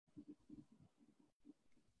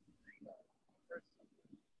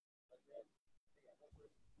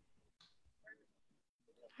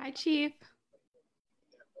Hi, Chief.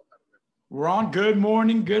 We're on. Good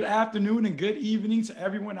morning, good afternoon, and good evening to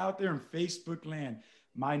everyone out there in Facebook land.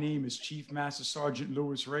 My name is Chief Master Sergeant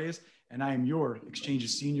Luis Reyes, and I am your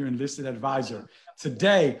Exchange's Senior Enlisted Advisor.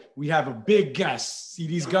 Today, we have a big guest. See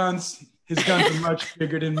these guns? His guns are much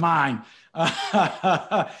bigger than mine.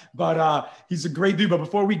 But he's a great dude. But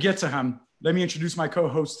before we get to him, let me introduce my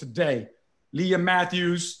co-hosts today, Leah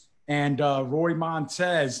Matthews and Roy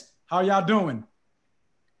Montez. How y'all doing?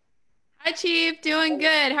 Hi, Chief. Doing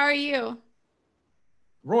good. How are you?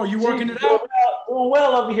 Roy, you working it doing out? doing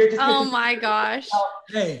well over here. Just Oh my gosh.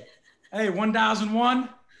 Hey, 1001,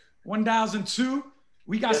 1002.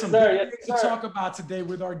 We got some Yes, things to talk about today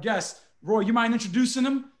with our guest. Roy, you mind introducing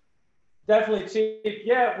him? Definitely, Chief.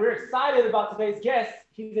 Yeah, we're excited about today's guest.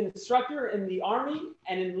 He's an instructor in the Army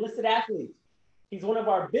and an enlisted athlete. He's one of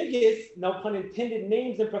our biggest, no pun intended,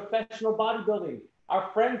 names in professional bodybuilding. Our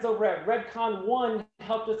friends over at Redcon 1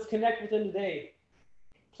 helped us connect with him today.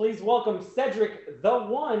 Please welcome Cedric the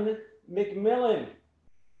One McMillan.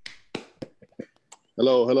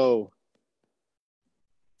 Hello.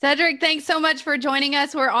 Cedric, thanks so much for joining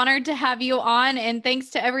us. We're honored to have you on, and thanks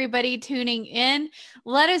to everybody tuning in.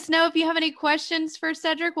 Let us know if you have any questions for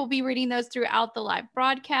Cedric. We'll be reading those throughout the live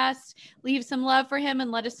broadcast. Leave some love for him and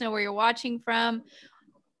let us know where you're watching from.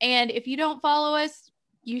 And if you don't follow us,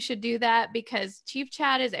 you should do that because Chief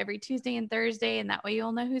Chat is every Tuesday and Thursday, and that way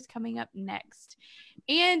you'll know who's coming up next.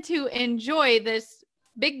 And to enjoy this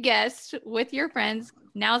big guest with your friends,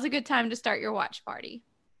 now's a good time to start your watch party.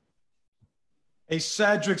 Hey,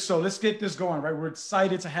 Cedric, so let's get this going, right? We're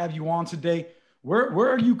excited to have you on today. Where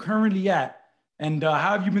are you currently at? And how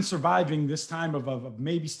have you been surviving this time of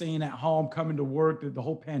maybe staying at home, coming to work, the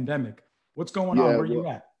whole pandemic? What's going on? Where are you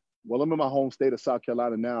at? Well, I'm in my home state of South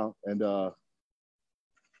Carolina now, and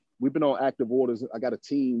we've been on active orders. I got a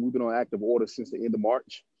team. We've been on active orders since the end of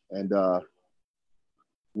March, and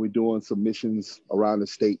we're doing some missions around the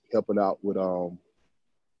state, helping out with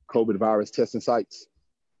COVID virus testing sites.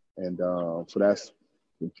 And so that's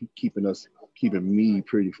keeping me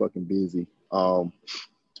pretty fucking busy.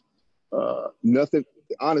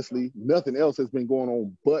 Honestly, nothing else has been going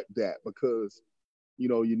on but that, because, you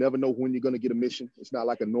know, you never know when you're going to get a mission. It's not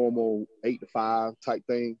like a normal 8 to 5 type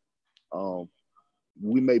thing.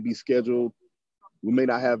 We may be scheduled. We may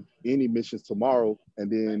not have any missions tomorrow.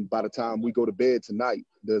 And then by the time we go to bed tonight,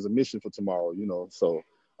 there's a mission for tomorrow, you know? So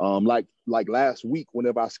like last week,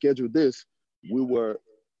 whenever I scheduled this,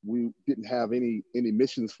 we didn't have any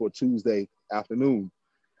missions for Tuesday afternoon.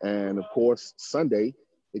 And of course, Sunday,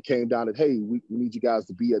 it came down to, hey, we need you guys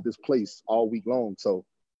to be at this place all week long. So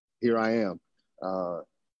here I am. So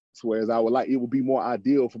whereas it would be more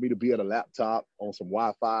ideal for me to be at a laptop on some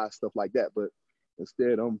Wi-Fi, stuff like that. But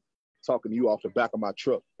instead, I'm talking to you off the back of my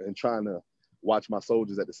truck and trying to watch my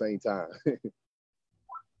soldiers at the same time.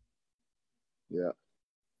 Yeah.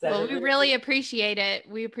 Well, we really appreciate it.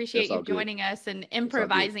 We appreciate you joining us and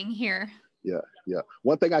improvising here. Yeah.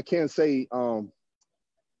 One thing I can say, from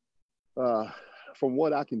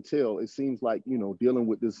what I can tell, it seems like, you know, dealing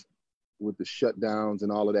with the shutdowns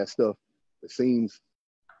and all of that stuff, it seems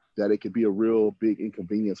that it could be a real big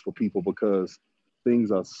inconvenience for people, because things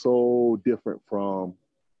are so different from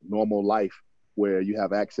normal life, where you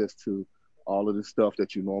have access to all of the stuff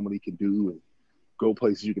that you normally can do and go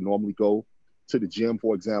places you can normally go, to the gym,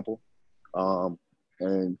 for example,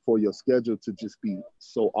 and for your schedule to just be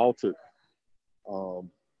so altered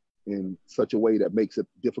in such a way that makes it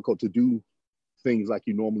difficult to do things like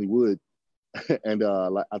you normally would. And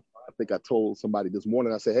like I think I told somebody this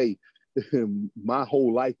morning, I said, hey, my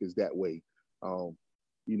whole life is that way. You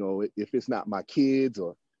know, if it's not my kids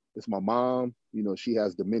or it's my mom, you know, she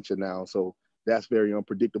has dementia now, so that's very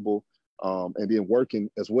unpredictable. And then working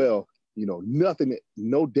as well, you know,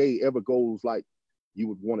 no day ever goes like you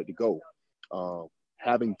would want it to go.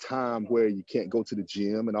 Having time where you can't go to the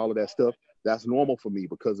gym and all of that stuff, that's normal for me,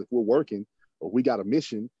 because if we're working or we got a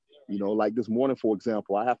mission, you know, like this morning, for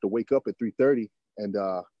example, I have to wake up at 3:30 and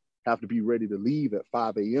have to be ready to leave at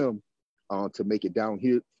 5 a.m. To make it down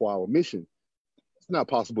here for our mission. It's not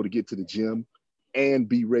possible to get to the gym and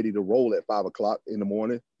be ready to roll at 5 o'clock in the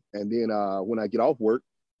morning. And then when I get off work,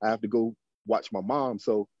 I have to go watch my mom.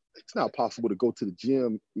 So it's not possible to go to the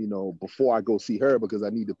gym, you know, before I go see her, because I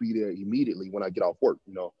need to be there immediately when I get off work,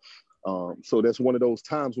 you know. So that's one of those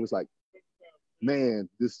times where it's like, man,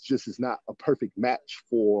 this just is not a perfect match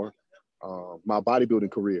for my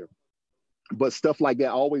bodybuilding career. But stuff like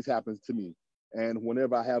that always happens to me. And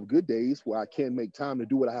whenever I have good days where I can make time to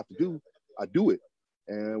do what I have to do, I do it.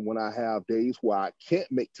 And when I have days where I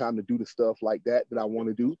can't make time to do the stuff like that I want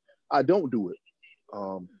to do, I don't do it.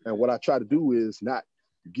 And what I try to do is not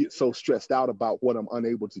get so stressed out about what I'm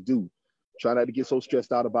unable to do. Try not to get so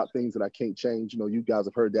stressed out about things that I can't change. You know, you guys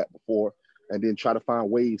have heard that before. And then try to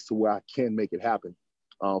find ways to where I can make it happen.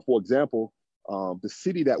 For example, the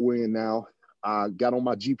city that we're in now, I got on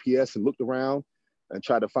my GPS and looked around and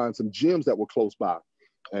tried to find some gyms that were close by.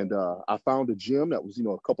 And I found a gym that was, you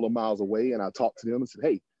know, a couple of miles away. And I talked to them and said,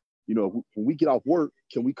 hey, you know, when we get off work,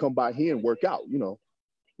 can we come by here and work out? You know,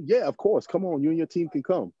 yeah, of course. Come on, you and your team can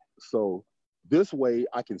come. So this way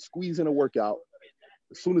I can squeeze in a workout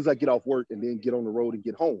as soon as I get off work and then get on the road and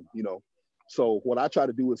get home, you know. So what I try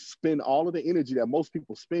to do is spend all of the energy that most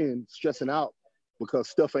people spend stressing out because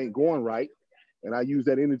stuff ain't going right. And I use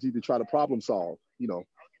that energy to try to problem solve, you know.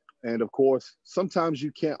 And of course, sometimes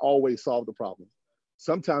you can't always solve the problem.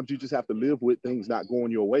 Sometimes you just have to live with things not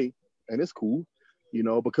going your way. And it's cool, you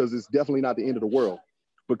know, because it's definitely not the end of the world.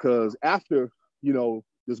 Because after, you know,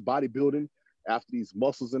 this bodybuilding, after these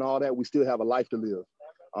muscles and all that, we still have a life to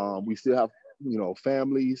live. We still have, you know,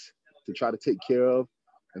 families to try to take care of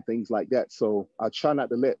and things like that. So I try not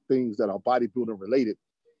to let things that are bodybuilding related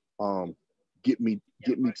get me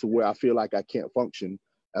to where I feel like I can't function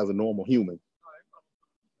as a normal human.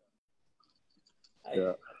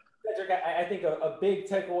 Yeah. Cedric, I think a big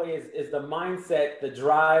takeaway is the mindset, the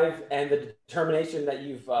drive, and the determination that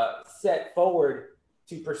you've set forward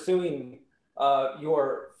to pursuing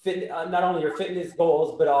your not only your fitness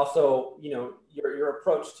goals, but also, you know, your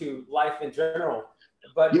approach to life in general.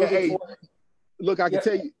 But yeah, hey, look, I can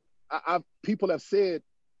tell you, people have said,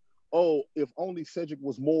 oh, if only Cedric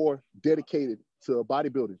was more dedicated to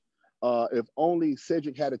bodybuilding, if only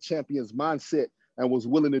Cedric had a champion's mindset and was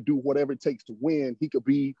willing to do whatever it takes to win, he could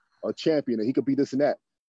be a champion and he could be this and that.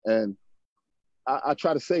 And I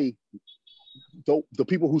try to say, the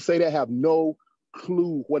people who say that have no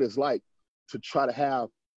clue what it's like to try to have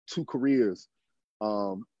two careers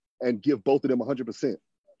and give both of them 100%.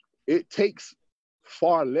 It takes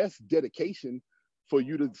far less dedication for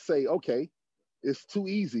you to say, okay, it's too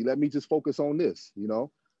easy. Let me just focus on this, you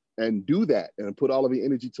know, and do that and put all of your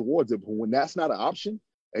energy towards it. But when that's not an option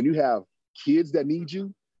and you have kids that need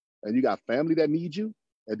you and you got family that need you,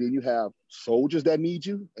 and then you have soldiers that need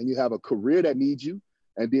you, and you have a career that needs you,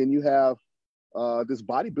 and then you have this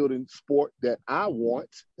bodybuilding sport that I want,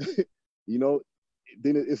 you know,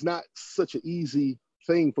 then it's not such an easy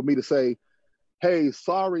thing for me to say, hey,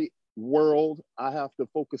 sorry, world, I have to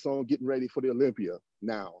focus on getting ready for the Olympia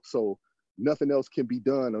now. So nothing else can be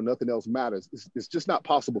done or nothing else matters. It's just not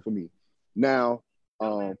possible for me. Now,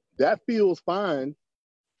 that feels fine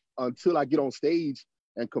until I get on stage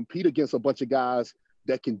and compete against a bunch of guys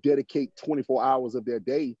that can dedicate 24 hours of their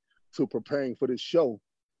day to preparing for this show.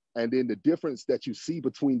 And then the difference that you see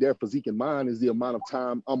between their physique and mine is the amount of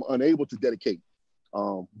time I'm unable to dedicate.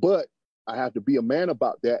 But I have to be a man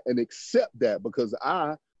about that and accept that, because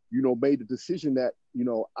I, you know, made the decision that, you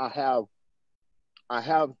know, I have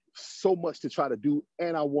so much to try to do,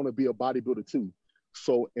 and I want to be a bodybuilder too.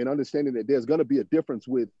 So in understanding that there's going to be a difference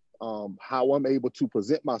with how I'm able to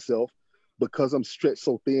present myself, because I'm stretched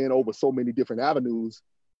so thin over so many different avenues,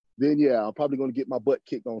 then yeah, I'm probably going to get my butt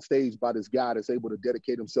kicked on stage by this guy that's able to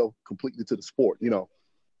dedicate himself completely to the sport, you know.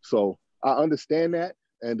 So I understand that.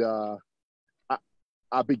 And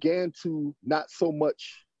I began to not so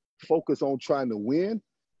much focus on trying to win,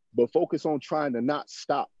 but focus on trying to not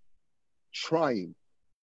stop trying.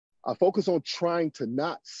 I focus on trying to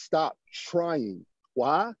not stop trying.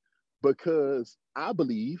 Why? Because I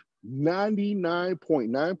believe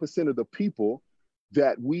 99.9% of the people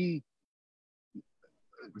that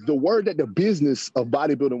the word that the business of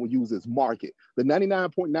bodybuilding will use is market. The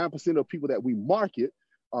 99.9% of people that we market,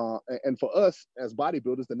 and for us as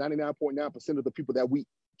bodybuilders, the 99.9% of the people that we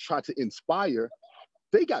try to inspire,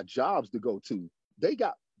 they got jobs to go to. They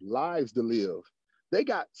got lives to live. They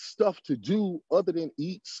got stuff to do other than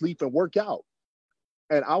eat, sleep, and work out.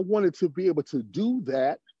 And I wanted to be able to do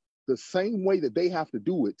that the same way that they have to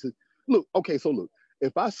do it. Look,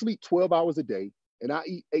 if I sleep 12 hours a day and I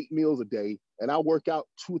eat 8 meals a day and I work out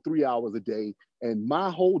 2 or 3 hours a day, and my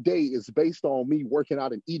whole day is based on me working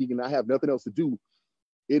out and eating and I have nothing else to do,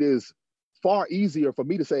 it is far easier for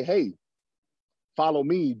me to say, hey, follow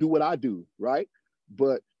me, do what I do, right?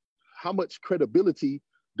 But how much credibility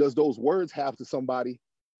does those words have to somebody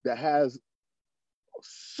that has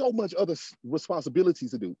so much other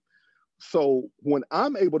responsibilities to do? So when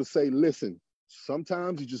I'm able to say, listen,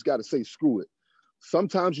 sometimes you just got to say, screw it.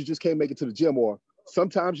 Sometimes you just can't make it to the gym, or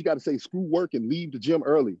sometimes you got to say, screw work and leave the gym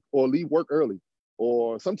early, or leave work early.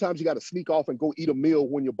 Or sometimes you got to sneak off and go eat a meal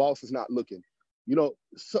when your boss is not looking, you know,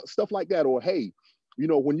 stuff like that. Or, hey, you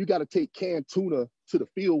know, when you got to take canned tuna to the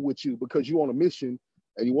field with you because you're on a mission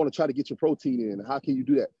and you want to try to get your protein in. How can you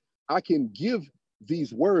do that? I can give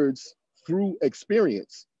these words through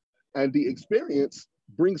experience, and the experience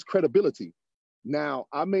brings credibility. Now,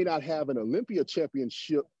 I may not have an Olympia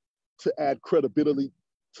championship to add credibility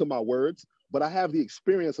to my words, but I have the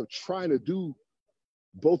experience of trying to do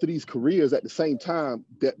both of these careers at the same time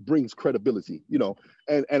that brings credibility, you know.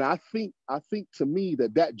 And I think to me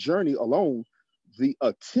that journey alone, the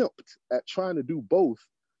attempt at trying to do both,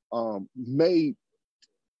 I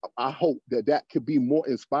hope that could be more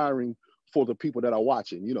inspiring for the people that are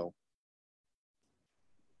watching, you know.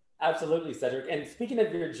 Absolutely, Cedric. And speaking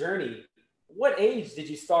of your journey, what age did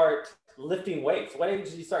you start lifting weights? What age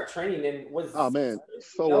did you start training? And oh man,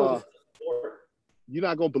 so you're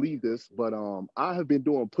not gonna believe this, but I have been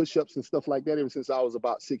doing push-ups and stuff like that ever since I was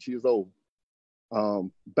about 6 years old.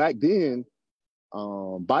 Back then,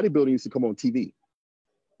 bodybuilding used to come on TV.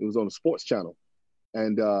 It was on the sports channel,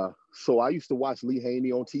 and so I used to watch Lee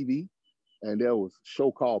Haney on TV, and there was a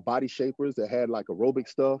show called Body Shapers that had like aerobic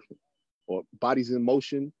stuff or Bodies in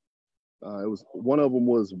Motion. It was, one of them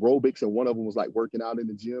was aerobics and one of them was like working out in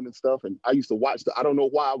the gym and stuff. And I used to watch I don't know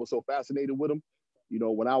why I was so fascinated with them. You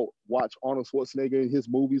know, when I would watch Arnold Schwarzenegger in his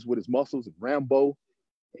movies with his muscles and Rambo,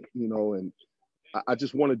 you know, and I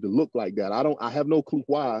just wanted to look like that. I have no clue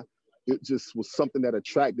why. It just was something that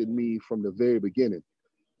attracted me from the very beginning.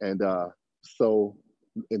 And so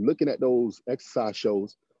in looking at those exercise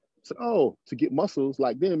shows, so, oh, to get muscles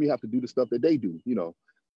like them, you have to do the stuff that they do, you know,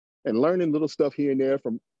 and learning little stuff here and there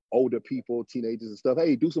from older people, teenagers and stuff.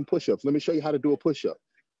 Hey, do some push-ups. Let me show you how to do a push-up.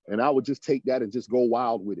 And I would just take that and just go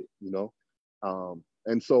wild with it, you know?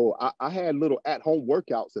 And so I had little at-home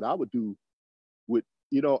workouts that I would do with,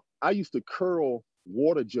 you know, I used to curl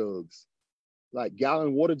water jugs, like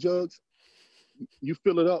gallon water jugs. You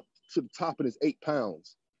fill it up to the top and it's 8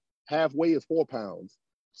 pounds. Halfway is 4 pounds.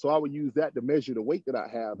 So I would use that to measure the weight that I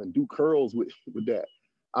have and do curls with that.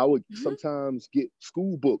 I would sometimes get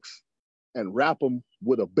school books and wrap them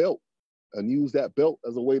with a belt and use that belt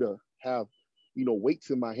as a way to have, you know, weights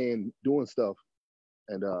in my hand doing stuff.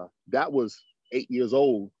 And that was 8 years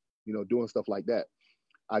old, you know, doing stuff like that.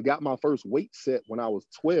 I got my first weight set when I was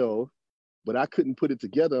 12, but I couldn't put it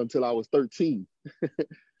together until I was 13.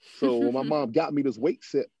 So when my mom got me this weight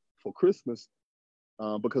set for Christmas,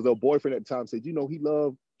 because her boyfriend at the time said, you know, he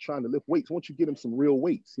loved trying to lift weights. Why don't you get him some real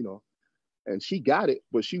weights, you know? And she got it,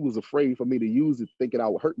 but she was afraid for me to use it, thinking I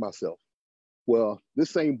would hurt myself. Well, this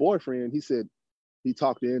same boyfriend, he said he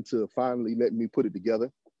talked her into finally letting me put it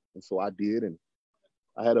together. And so I did. And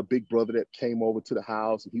I had a big brother that came over to the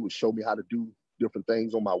house and he would show me how to do different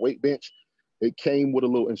things on my weight bench. It came with a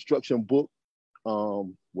little instruction book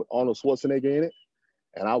with Arnold Schwarzenegger in it.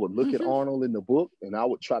 And I would look at Arnold in the book and I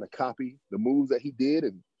would try to copy the moves that he did.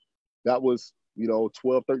 And that was, you know,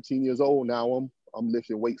 12, 13 years old. Now I'm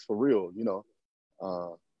lifting weights for real, you know.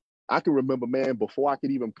 I can remember, man, before I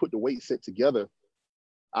could even put the weight set together,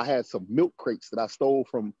 I had some milk crates that I stole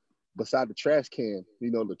from beside the trash can, you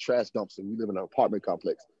know, the trash dumpster. We live in an apartment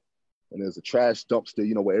complex. And there's a trash dumpster,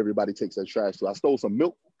 you know, where everybody takes their trash. So I stole some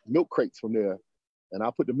milk crates from there. And I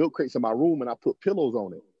put the milk crates in my room and I put pillows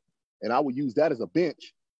on it. And I would use that as a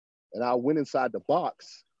bench. And I went inside the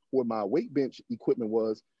box where my weight bench equipment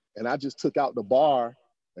was. And I just took out the bar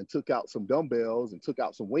and took out some dumbbells and took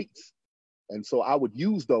out some weights. And so I would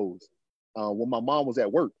use those when my mom was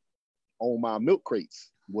at work. On my milk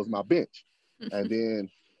crates was my bench. And then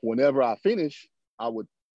whenever I finished, I would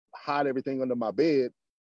hide everything under my bed,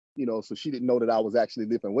 you know, so she didn't know that I was actually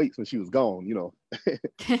lifting weights when she was gone, you know.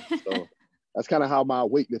 So that's kind of how my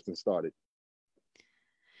weightlifting started.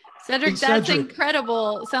 Cedric, that's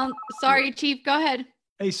incredible. Sorry, Chief, go ahead.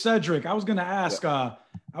 Hey, Cedric, I was going to ask,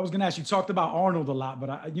 you talked about Arnold a lot,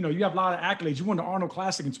 but you know, you have a lot of accolades. You won the Arnold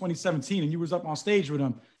Classic in 2017 and you was up on stage with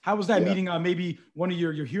him. How was that meeting maybe one of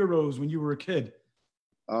your heroes when you were a kid?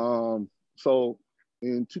 So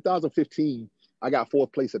in 2015, I got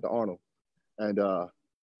 4th place at the Arnold. And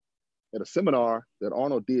at a seminar that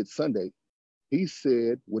Arnold did Sunday, he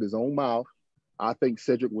said with his own mouth, I think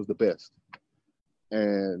Cedric was the best.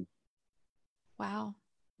 And wow.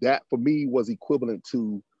 That for me was equivalent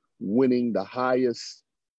to winning the highest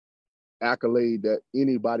accolade that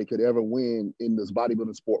anybody could ever win in this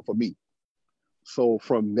bodybuilding sport for me. So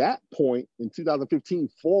from that point in 2015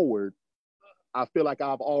 forward, I feel like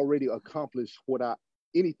I've already accomplished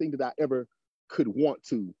anything that I ever could want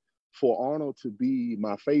to. For Arnold to be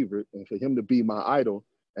my favorite and for him to be my idol,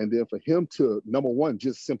 and then for him to, number one,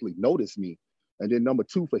 just simply notice me. And then number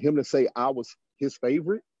two, for him to say I was his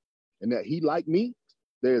favorite and that he liked me,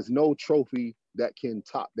 there's no trophy that can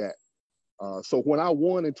top that. So when I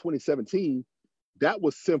won in 2017, that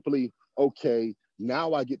was simply, okay,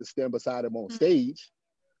 Now I get to stand beside him on stage,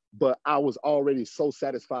 but I was already so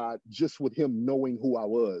satisfied just with him knowing who I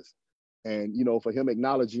was. And, you know, for him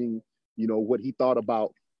acknowledging, you know, what he thought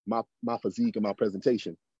about my physique and my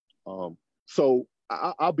presentation. So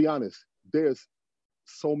I'll be honest, there's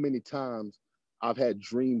so many times I've had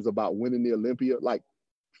dreams about winning the Olympia, like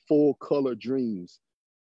full color dreams,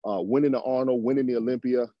 winning the Arnold, winning the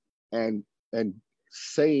Olympia, and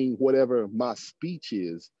saying whatever my speech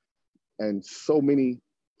is, and so many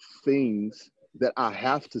things that I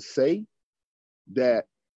have to say that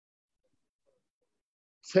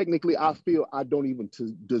technically I feel I don't even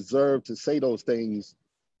deserve to say those things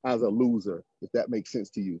as a loser, if that makes sense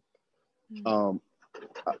to you.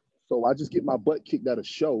 So I just get my butt kicked at a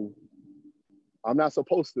show. I'm not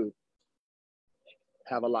supposed to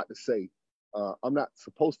have a lot to say. I'm not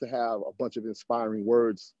supposed to have a bunch of inspiring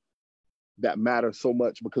words that matter so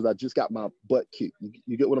much because I just got my butt kicked.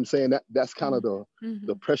 You get what I'm saying? That's kind of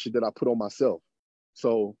the pressure that I put on myself.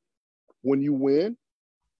 So when you win,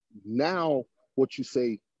 now what you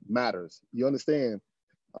say matters. You understand?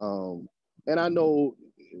 And I know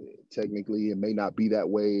technically it may not be that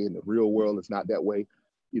way. In the real world, it's not that way,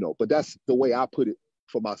 you know, but that's the way I put it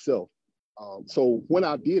for myself. So when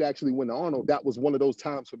I did actually win the Arnold, that was one of those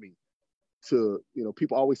times for me to, you know,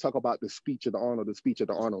 people always talk about the speech of the Arnold, the speech of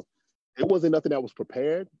the Arnold. It wasn't nothing that was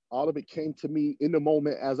prepared. All of it came to me in the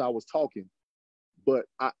moment as I was talking. But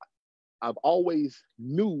I've always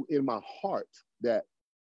knew in my heart that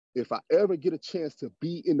if I ever get a chance to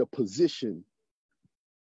be in a position,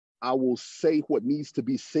 I will say what needs to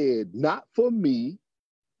be said, not for me,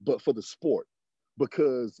 but for the sport.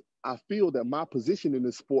 Because I feel that my position in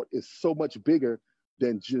this sport is so much bigger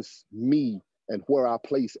than just me and where I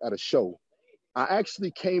place at a show. I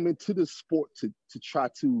actually came into this sport to try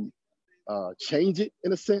to change it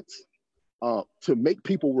in a sense, to make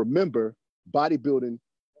people remember bodybuilding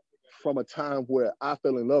from a time where I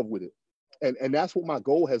fell in love with it. And that's what my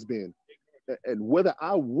goal has been. And whether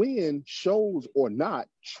I win shows or not,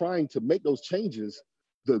 trying to make those changes,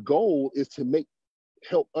 the goal is to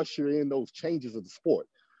help usher in those changes of the sport.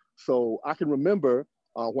 So I can remember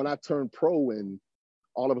when I turned pro and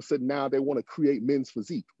all of a sudden now they want to create men's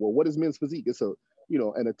physique. Well, what is men's physique? It's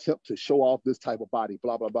an attempt to show off this type of body,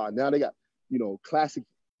 blah, blah, blah. Now they got, classic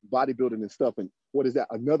bodybuilding and stuff. And what is that?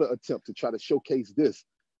 Another attempt to try to showcase this.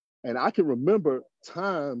 And I can remember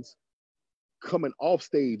times coming off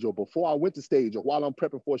stage or before I went to stage or while I'm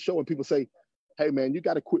prepping for a show and people say, hey man, you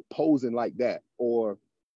got to quit posing like that. Or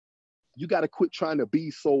you got to quit trying to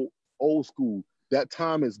be so old school. That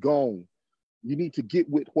time is gone. You need to get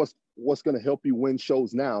with what's going to help you win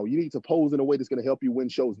shows now. You need to pose in a way that's going to help you win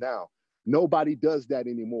shows now. Nobody does that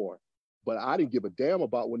anymore. But I didn't give a damn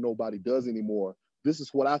about what nobody does anymore. This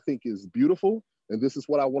is what I think is beautiful, and this is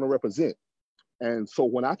what I want to represent. And so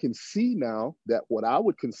when I can see now that what I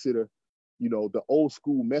would consider, the old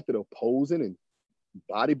school method of posing and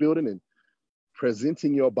bodybuilding and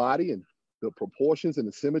presenting your body and the proportions and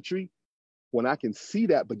the symmetry, when I can see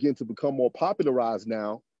that begin to become more popularized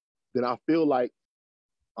now, then I feel like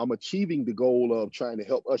I'm achieving the goal of trying to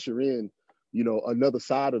help usher in, another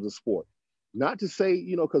side of the sport. Not to say,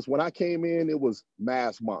 because when I came in, it was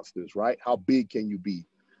mass monsters, right? How big can you be?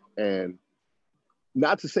 And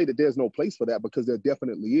not to say that there's no place for that, because there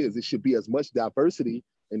definitely is. It should be as much diversity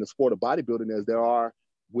in the sport of bodybuilding as there are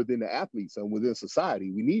within the athletes and within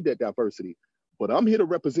society. We need that diversity. But I'm here to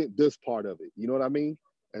represent this part of it. You know what I mean?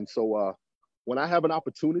 And so when I have an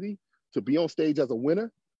opportunity to be on stage as a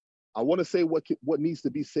winner, I want to say what needs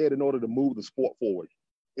to be said in order to move the sport forward,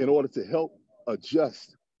 in order to help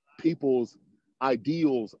adjust people's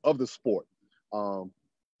ideals of the sport,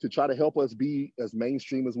 to try to help us be as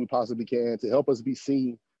mainstream as we possibly can, to help us be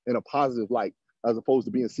seen in a positive light, as opposed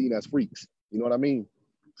to being seen as freaks. You know what I mean?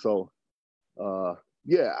 So,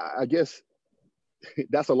 yeah, I guess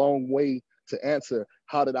that's a long way to answer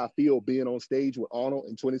how did I feel being on stage with Arnold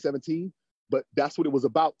in 2017, but that's what it was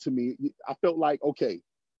about to me. I felt like, okay,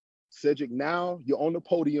 Cedric, now you're on the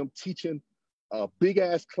podium teaching a big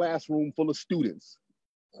ass classroom full of students.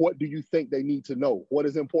 What do you think they need to know? What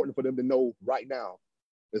is important for them to know right now?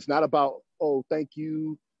 It's not about, oh, thank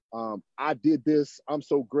you, I did this, I'm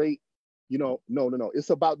so great. No. It's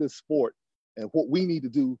about this sport and what we need to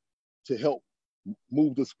do to help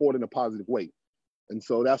move the sport in a positive way. And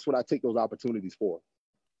so that's what I take those opportunities for.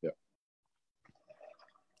 Yeah.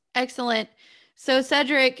 Excellent. So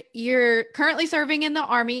Cedric, you're currently serving in the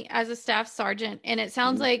Army as a staff sergeant, and it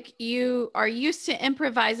sounds like you are used to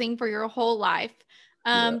improvising for your whole life.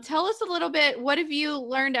 Tell us a little bit, what have you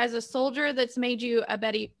learned as a soldier that's made you a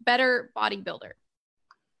better bodybuilder?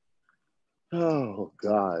 Oh,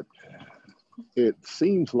 God. it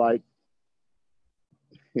seems like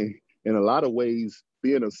in a lot of ways,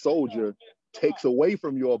 being a soldier takes away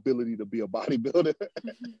from your ability to be a bodybuilder.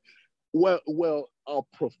 well, a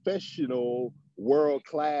professional,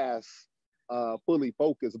 world-class, fully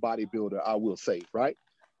focused bodybuilder, I will say, right?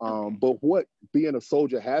 But what being a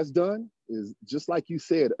soldier has done is, just like you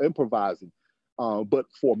said, improvising. But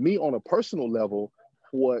for me, on a personal level,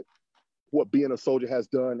 what being a soldier has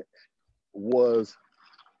done was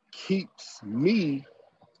keeps me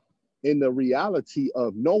in the reality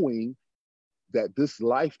of knowing that this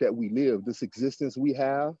life that we live, this existence we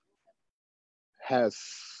have, has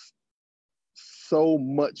so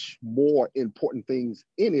much more important things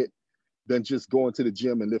in it than just going to the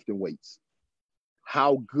gym and lifting weights.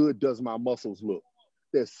 How good does my muscles look?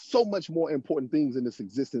 There's so much more important things in this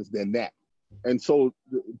existence than that. And so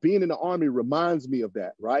being in the Army reminds me of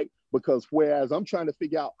that, right? Because whereas I'm trying to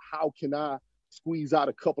figure out how can I squeeze out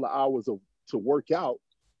a couple of hours to work out,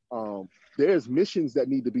 there's missions that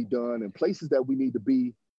need to be done and places that we need to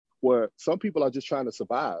be where some people are just trying to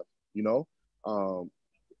survive, you know?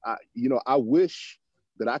 I wish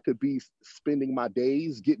that I could be spending my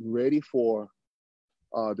days getting ready for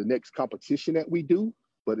the next competition that we do,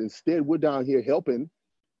 but instead we're down here helping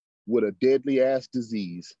with a deadly ass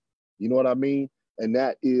disease. You know what I mean? And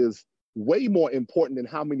that is way more important than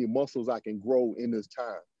how many muscles I can grow in this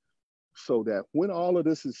time. So that when all of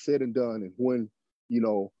this is said and done, and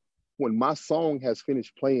when my song has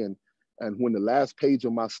finished playing, and when the last page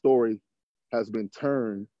of my story has been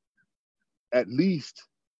turned, at least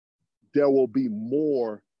there will be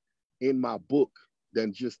more in my book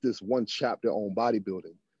than just this one chapter on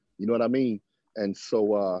bodybuilding. You know what I mean? And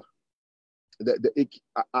so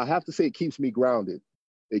I have to say it keeps me grounded.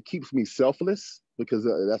 It keeps me selfless, because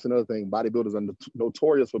that's another thing. Bodybuilders are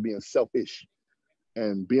notorious for being selfish.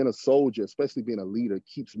 And being a soldier, especially being a leader,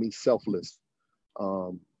 keeps me selfless.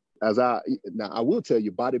 Now I will tell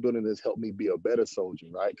you, bodybuilding has helped me be a better soldier,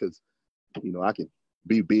 right? Because, I can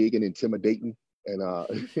be big and intimidating. And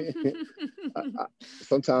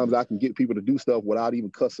sometimes I can get people to do stuff without even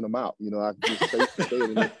cussing them out. I can just say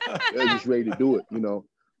it and they're just ready to do it,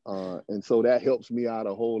 and so that helps me out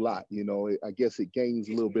a whole lot. I guess it gains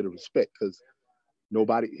a little bit of respect, because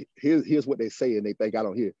nobody, here's what they say, and they think I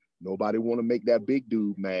don't hear. Nobody want to make that big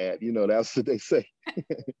dude mad. That's what they say.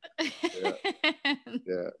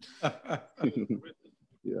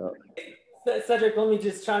 Yeah. Cedric, let me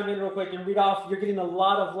just chime in real quick and read off. You're getting a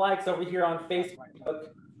lot of likes over here on Facebook.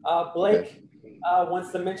 Blake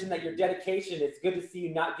wants to mention that your dedication, it's good to see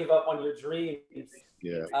you not give up on your dreams.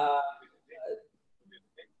 Yeah.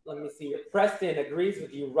 Let me see. Preston agrees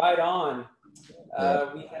with you. Right on.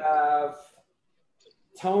 We have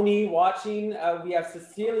Tony watching. We have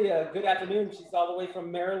Cecilia. Good afternoon. She's all the way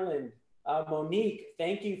from Maryland. Monique,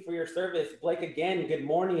 thank you for your service. Blake again, good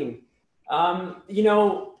morning.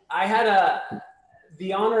 I had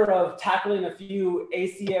the honor of tackling a few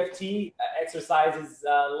ACFT exercises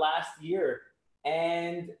last year.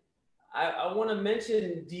 And I want to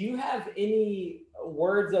mention, do you have any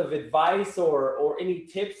words of advice or any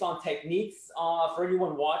tips on techniques for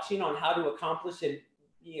anyone watching on how to accomplish and,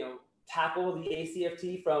 tackle the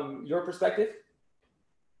ACFT from your perspective?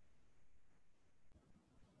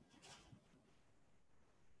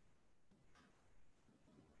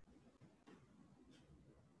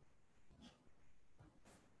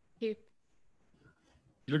 He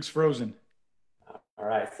looks frozen. All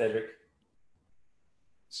right, Cedric.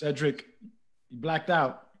 Cedric, you blacked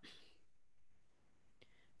out.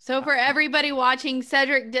 So for everybody watching,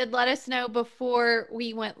 Cedric did let us know before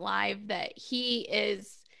we went live that he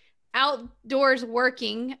is outdoors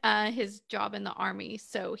working his job in the Army.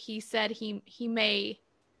 So he said he may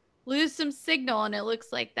lose some signal, and it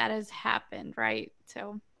looks like that has happened, right?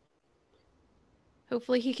 So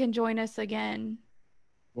hopefully he can join us again.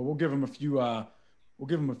 Well, we'll give him a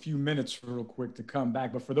few minutes real quick to come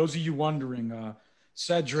back. But for those of you wondering,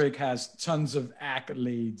 Cedric has tons of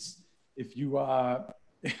accolades. If you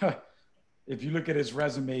look at his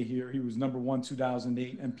resume here, he was #1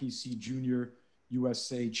 2008 NPC Junior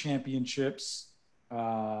USA Championships,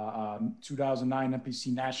 2009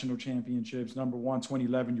 NPC National Championships, #1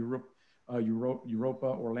 2011 Europa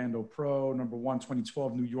Orlando Pro, #1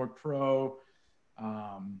 2012 New York Pro,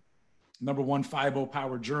 #1 FIBO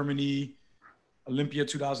Power Germany, Olympia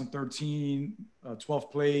 2013,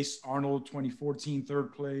 12th place, Arnold 2014,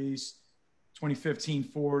 3rd place, 2015,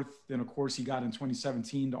 4th. Then, of course, he got in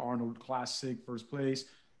 2017 the Arnold Classic, 1st place,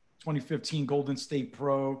 2015 Golden State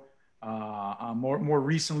Pro. More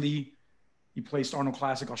recently, he placed Arnold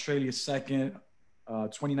Classic Australia 2nd,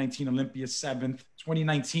 2019 Olympia 7th,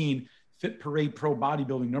 2019 Fit Parade Pro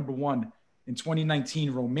Bodybuilding #1 In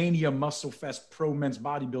 2019, Romania Muscle Fest Pro Men's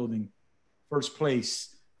Bodybuilding, first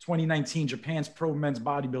place. 2019, Japan's Pro Men's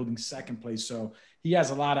Bodybuilding, second place. So he has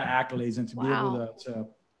a lot of accolades, and to be able to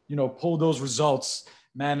pull those results,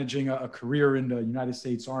 managing a career in the United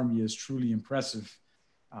States Army is truly impressive.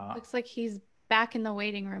 Looks like he's back in the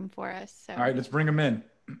waiting room for us. So. All right, let's bring him in.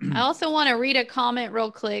 I also want to read a comment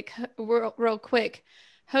real quick.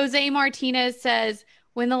 Jose Martinez says,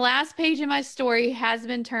 when the last page of my story has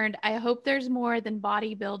been turned, I hope there's more than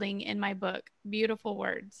bodybuilding in my book. Beautiful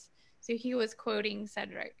words. So he was quoting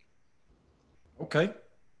Cedric. Okay.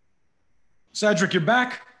 Cedric, you're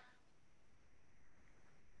back.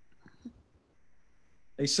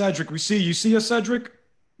 Hey, Cedric, we see you. See us, Cedric?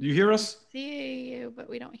 Do you hear us? See you, but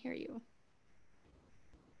we don't hear you.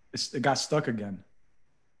 It got stuck again.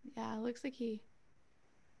 Yeah, it looks like he...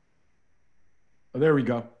 Oh, there we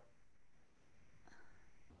go.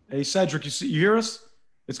 Hey, Cedric, you hear us?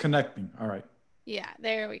 It's connecting. All right. Yeah,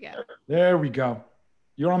 there we go. There we go.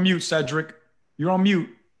 You're on mute, Cedric. You're on mute.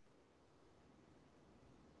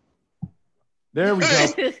 There we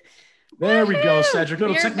go. There we go, Cedric.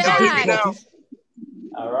 Little You're technical back. difficulties.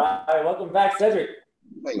 All right, welcome back, Cedric.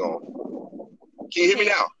 Hang on. Can you hear me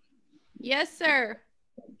now? Yes, sir.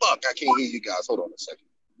 Fuck, I can't hear you guys. Hold on a second.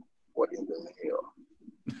 What in the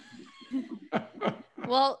hell?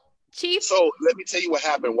 Well, Chief. So let me tell you what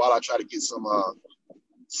happened while I try to get some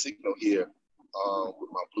signal here with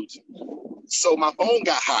my Bluetooth. So my phone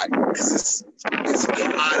got hot. It's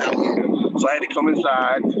hot out here. So I had to come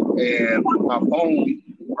inside and put my phone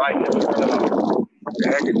right in the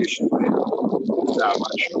air conditioner.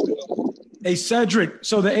 Hey, Cedric,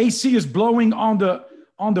 so the AC is blowing on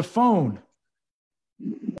the phone.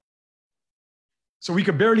 So we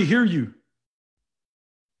could barely hear you.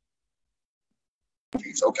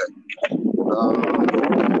 Okay. So,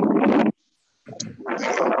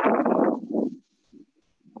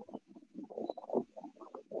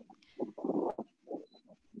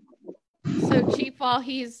 Chief, while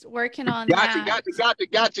he's working on Gotcha. Got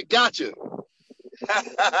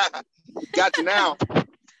you now.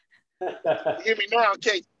 You hear me now,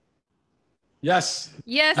 okay? Yes.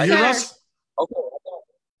 Yes, You hear sir. us? Okay.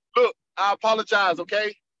 Look, I apologize,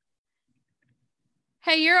 okay?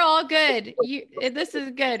 Hey, you're all good. This is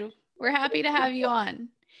good. We're happy to have you on.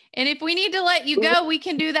 And if we need to let you go, we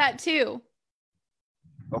can do that too.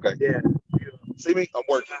 Okay. Yeah. See me? I'm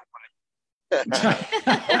working. All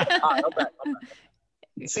right, I'm back.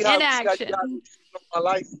 See how In action. you guys my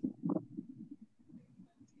life?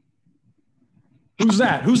 Who's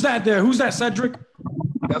that? Who's that there? Who's that, Cedric?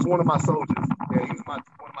 That's one of my soldiers. Yeah, he's one of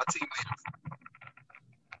my team leaders.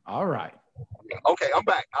 All right. Okay, I'm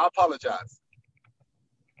back. I apologize.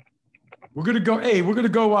 We're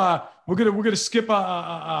gonna skip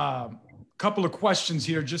a couple of questions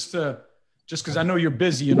here just because I know you're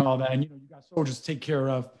busy and all that, and you got soldiers to take care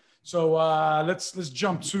of. So let's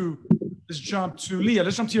jump to Leah.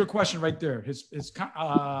 Let's jump to your question right there. His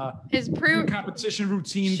competition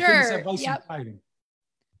routine, fitness advice, and fighting.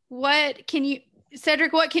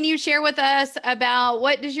 Cedric, what can you share with us about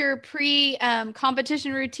what does your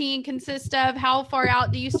competition routine consist of? How far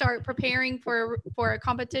out do you start preparing for a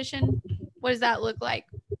competition? What does that look like?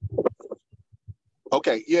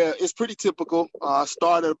 Okay, yeah, it's pretty typical. I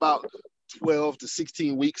start at about 12 to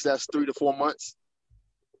 16 weeks. That's 3 to 4 months,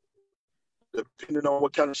 depending on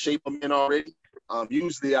what kind of shape I'm in already.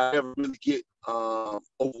 Usually I never really get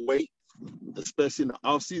overweight, especially in the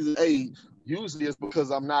off season. Usually it's because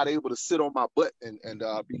I'm not able to sit on my butt and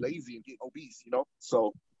be lazy and get obese,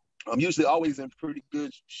 So I'm usually always in pretty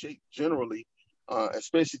good shape generally,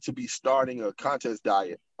 especially to be starting a contest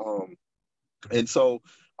diet. And so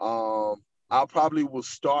I probably will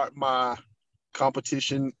start my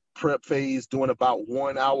competition prep phase doing about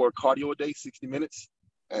 1 hour cardio a day, 60 minutes,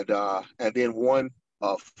 and then one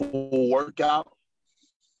full workout.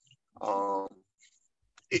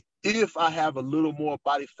 If I have a little more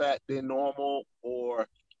body fat than normal, or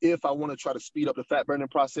if I want to try to speed up the fat burning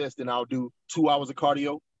process, then I'll do 2 hours of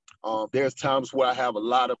cardio. There's times where I have a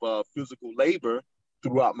lot of physical labor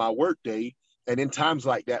throughout my work day. And in times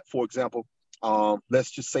like that, for example,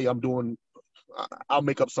 let's just say I'll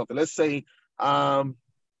make up something. Let's say I'm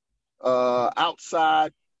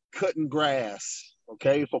outside cutting grass,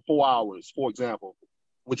 okay, for 4 hours, for example,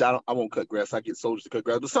 which I won't cut grass. I get soldiers to cut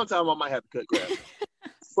grass, but sometimes I might have to cut grass.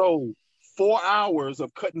 So 4 hours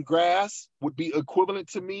of cutting grass would be equivalent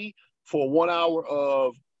to me for 1 hour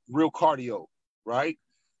of real cardio, right?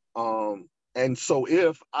 And so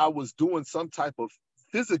if I was doing some type of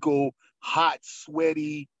physical, hot,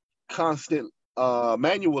 sweaty, constant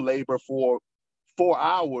manual labor for 4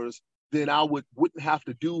 hours, then I wouldn't have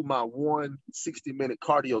to do my 1 60-minute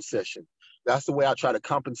cardio session. That's the way I try to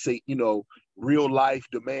compensate, real life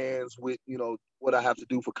demands with, what I have to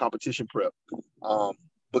do for competition prep.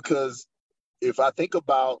 Because if I think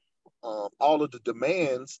about all of the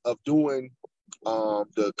demands of doing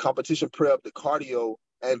the competition prep, the cardio,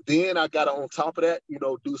 and then I got to, on top of that,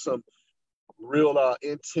 do some real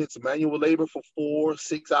intense manual labor for 4,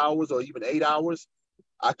 6 hours or even 8 hours,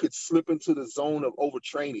 I could slip into the zone of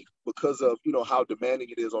overtraining because of, how demanding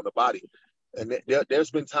it is on the body. And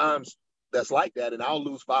there's been times that's like that, and I'll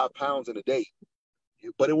lose 5 pounds in a day,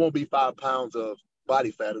 but it won't be 5 pounds of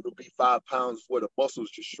body fat. It'll be 5 pounds where the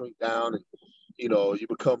muscles just shrink down and, you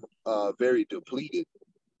become very depleted.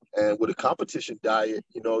 And with a competition diet,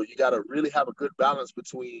 you got to really have a good balance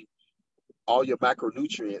between all your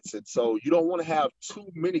macronutrients. And so you don't want to have too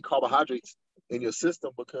many carbohydrates in your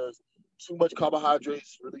system, because too much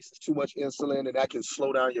carbohydrates releases too much insulin, and that can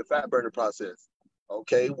slow down your fat burning process.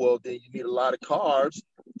 Okay, well, then you need a lot of carbs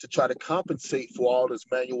to try to compensate for all this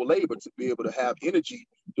manual labor to be able to have energy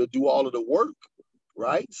to do all of the work,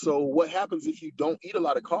 right? So what happens if you don't eat a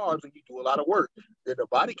lot of carbs and you do a lot of work? Then the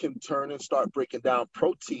body can turn and start breaking down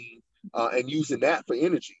protein and using that for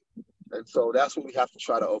energy. And so that's what we have to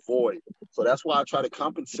try to avoid. So that's why I try to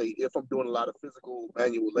compensate. If I'm doing a lot of physical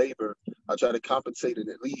manual labor, I try to compensate it.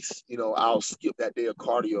 At least, I'll skip that day of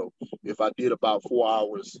cardio if I did about 4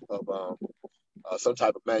 hours of some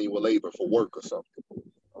type of manual labor for work or something.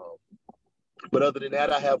 But other than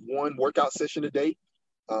that, I have 1 workout session a day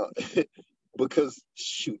because,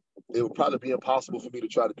 shoot, it would probably be impossible for me to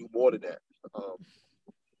try to do more than that.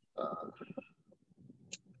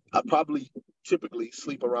 I probably typically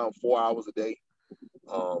sleep around 4 hours a day.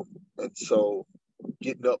 And so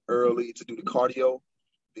getting up early to do the cardio,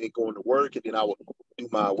 then going to work, and then I would do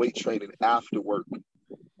my weight training after work.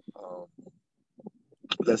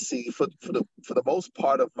 Let's see, for the most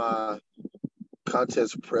part of my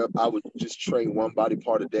contest prep, I would just train 1 body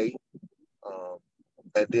part a day.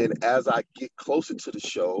 And then as I get closer to the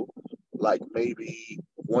show, like maybe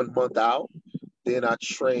 1 month out, then I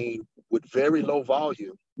train with very low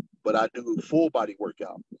volume, but I do a full body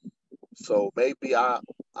workout. So maybe I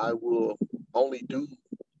will only do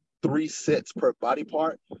 3 sets per body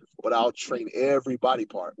part, but I'll train every body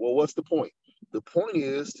part. Well, what's the point? The point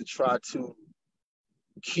is to try to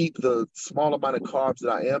keep the small amount of carbs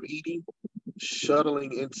that I am eating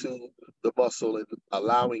shuttling into the muscle and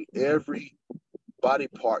allowing every body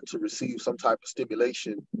part to receive some type of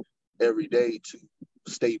stimulation every day to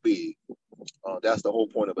stay big. That's the whole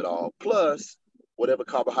point of it all. Plus, whatever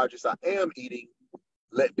carbohydrates I am eating,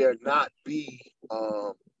 let there not be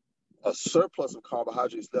a surplus of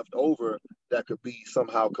carbohydrates left over that could be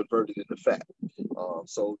somehow converted into fat.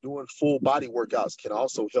 So doing full body workouts can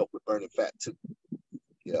also help with burning fat too.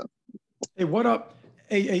 Yeah. Hey, what up?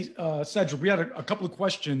 Hey, Cedric, we had a couple of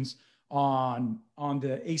questions on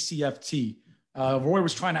the ACFT. Roy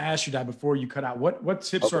was trying to ask you that before you cut out. What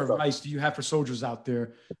tips or advice do you have for soldiers out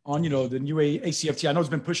there on, the new ACFT? I know it's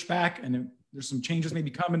been pushed back and there's some changes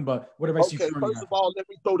maybe coming, but what advice do you currently have? First of all, let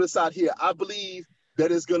me throw this out here. I believe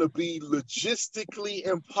that it's going to be logistically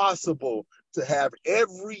impossible to have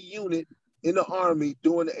every unit in the Army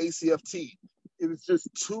doing the ACFT. It is just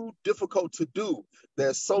too difficult to do.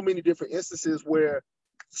 There's so many different instances where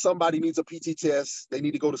somebody needs a PT test, they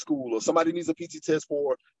need to go to school, or somebody needs a PT test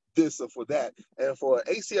for this or for that. And for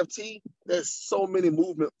ACFT, there's so many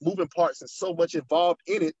moving parts and so much involved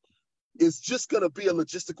in it. It's just going to be a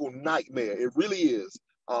logistical nightmare. It really is.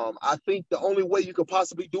 I think the only way you could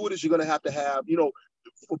possibly do it is you're going to have,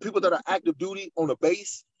 for people that are active duty on a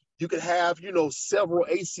base, you could have, several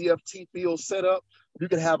ACFT fields set up. You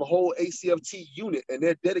can have a whole ACFT unit, and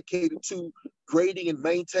they're dedicated to grading and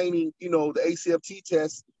maintaining, the ACFT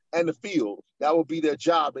tests and the field. That would be their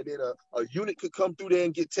job. And then a unit could come through there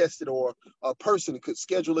and get tested, or a person could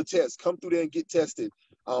schedule a test, come through there and get tested.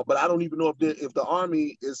 But I don't even know if the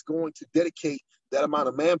Army is going to dedicate that amount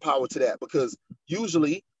of manpower to that, because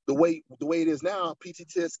usually the way it is now, PT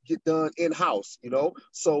tests get done in-house,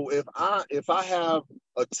 So if I have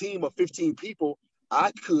a team of 15 people,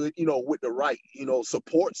 I could, with the right,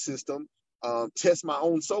 support system, test my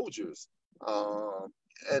own soldiers.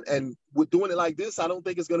 And with doing it like this, I don't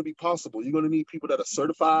think it's going to be possible. You're going to need people that are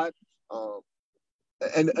certified.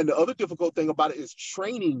 And the other difficult thing about it is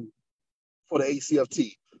training for the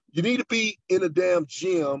ACFT. You need to be in a damn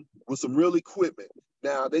gym with some real equipment.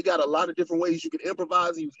 Now, they got a lot of different ways you can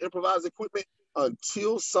improvise and use improvised equipment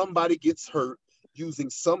until somebody gets hurt using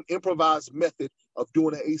some improvised method of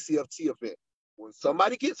doing an ACFT event. When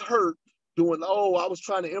somebody gets hurt doing, I was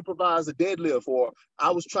trying to improvise a deadlift, or I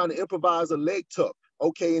was trying to improvise a leg tuck,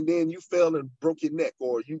 Okay, and then you fell and broke your neck,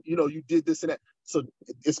 or you did this and that. So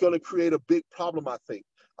it's going to create a big problem, I think,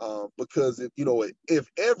 because if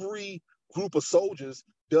every group of soldiers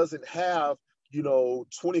doesn't have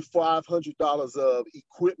 $2,500 of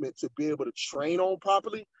equipment to be able to train on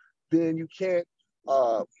properly, then you can't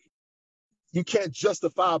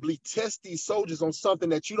justifiably test these soldiers on something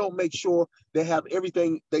that you don't make sure they have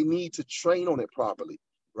everything they need to train on it properly,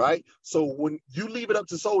 right? So when you leave it up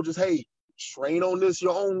to soldiers, hey, train on this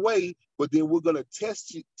your own way, but then we're going to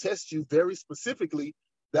test you very specifically,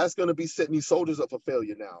 that's going to be setting these soldiers up for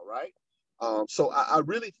failure now, right? So I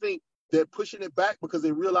really think they're pushing it back because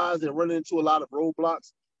they realize they're running into a lot of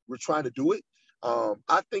roadblocks. We're trying to do it.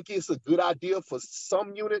 I think it's a good idea for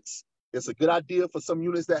some units. It's a good idea for some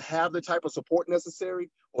units that have the type of support necessary,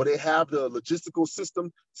 or they have the logistical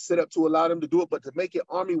system set up to allow them to do it. But to make it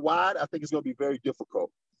Army-wide, I think it's going to be very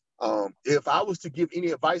difficult. If I was to give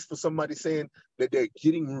any advice for somebody saying that they're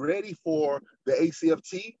getting ready for the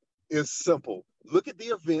ACFT, it's simple. Look at the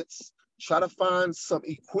events, try to find some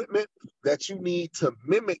equipment that you need to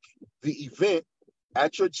mimic the event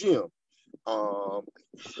at your gym,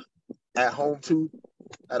 at home too,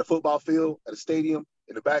 at a football field, at a stadium,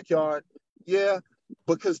 in the backyard. Yeah,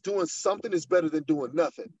 because doing something is better than doing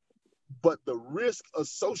nothing. But the risk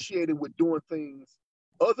associated with doing things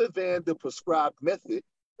other than the prescribed method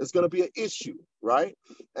is going to be an issue, right?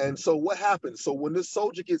 And so what happens? So when this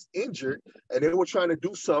soldier gets injured and they were trying to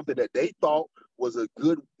do something that they thought was a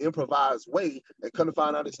good improvised way, and come to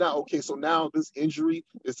find out it's not, okay, so now this injury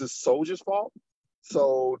is the soldier's fault.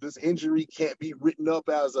 So this injury can't be written up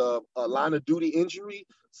as a line of duty injury.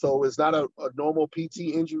 So it's not a normal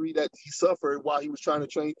PT injury that he suffered while he was trying to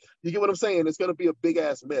train. You get what I'm saying? It's going to be a big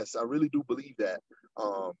ass mess. I really do believe that.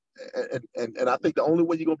 And I think the only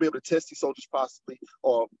way you're going to be able to test these soldiers possibly,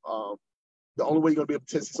 or the only way you're going to be able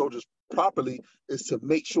to test these soldiers properly is to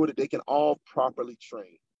make sure that they can all properly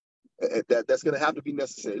train. That's going to have to be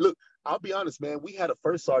necessary. Look, I'll be honest, man. We had a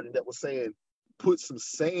first sergeant that was saying, put some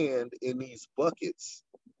sand in these buckets,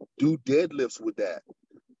 do deadlifts with that,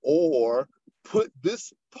 or put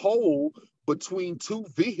this pole between two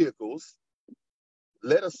vehicles,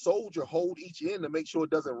 let a soldier hold each end to make sure it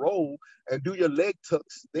doesn't roll, and do your leg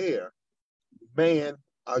tucks there. Man,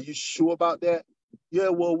 are you sure about that? Yeah,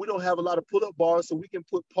 well, we don't have a lot of pull-up bars, so we can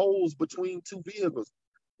put poles between two vehicles.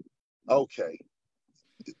 Okay.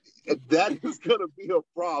 That is going to be a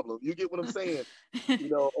problem. You get what I'm saying?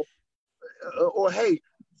 Or hey,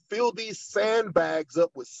 fill these sandbags up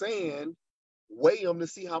with sand, weigh them to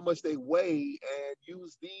see how much they weigh, and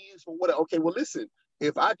use these for whatever. Okay, well, listen,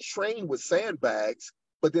 if I train with sandbags,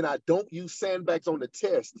 but then I don't use sandbags on the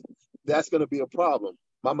test, that's going to be a problem.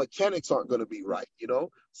 My mechanics aren't going to be right,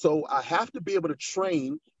 So I have to be able to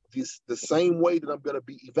train the same way that I'm going to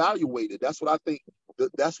be evaluated. That's what I think.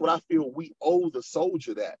 That's what I feel we owe the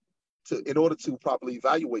soldier that. In order to properly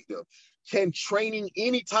evaluate them. Can training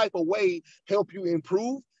any type of way help you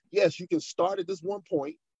improve? Yes, you can start at this one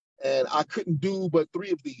point, and I couldn't do but 3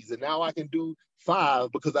 of these, and now I can do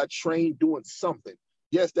 5 because I trained doing something.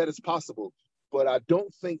 Yes, that is possible, but I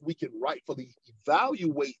don't think we can rightfully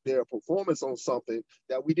evaluate their performance on something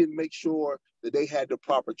that we didn't make sure that they had the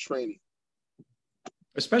proper training.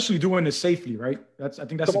 Especially doing this safely, right? I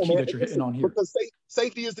think that's the key that you're hitting on here. Because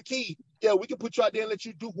safety is the key. Yeah, we can put you out there and let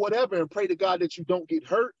you do whatever and pray to God that you don't get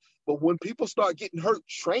hurt. But when people start getting hurt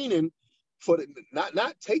training for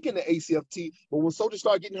not taking the ACFT, but when soldiers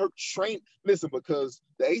start getting hurt listen, because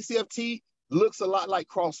the ACFT looks a lot like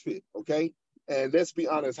CrossFit, okay? And let's be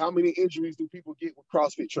honest, how many injuries do people get with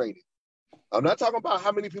CrossFit training? I'm not talking about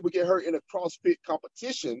how many people get hurt in a CrossFit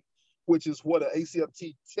competition, which is what an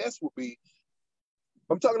ACFT test would be.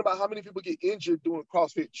 I'm talking about how many people get injured doing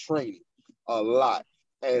CrossFit training. A lot.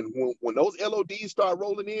 And when those LODs start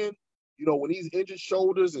rolling in, when these injured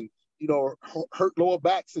shoulders and, hurt lower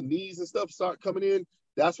backs and knees and stuff start coming in,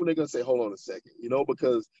 that's when they're going to say, hold on a second,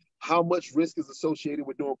 because how much risk is associated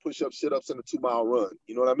with doing push-ups, sit-ups, and a 2-mile run?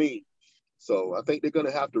 You know what I mean? So I think they're going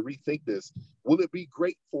to have to rethink this. Will it be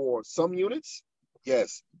great for some units?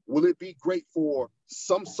 Yes. Will it be great for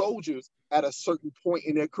some soldiers at a certain point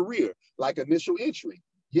in their career, like initial entry?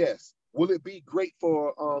 Yes. Will it be great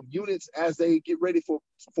for units as they get ready for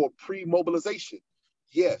pre-mobilization?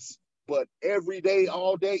 Yes. But every day,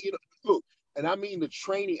 all day, look, and I mean the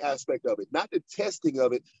training aspect of it, not the testing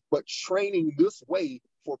of it, but training this way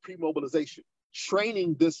for pre-mobilization,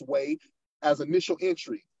 training this way as initial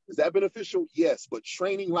entry. Is that beneficial? Yes. But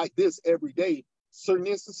training like this every day, certain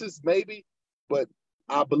instances, maybe, but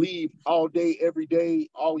I believe all day, every day,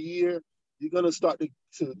 all year, you're going to start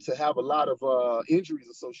to have a lot of injuries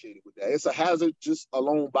associated with that. It's a hazard just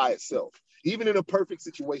alone by itself. Even in a perfect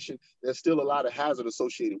situation, there's still a lot of hazard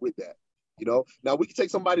associated with that. You know, now we can take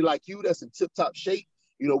somebody like you that's in tip-top shape.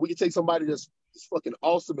 You know, we can take somebody that's fucking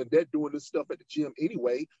awesome and they're doing this stuff at the gym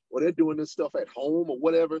anyway, or they're doing this stuff at home or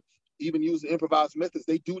whatever, even using improvised methods.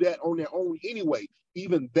 They do that on their own anyway.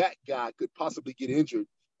 Even that guy could possibly get injured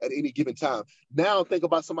at any given time. Now think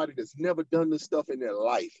about somebody that's never done this stuff in their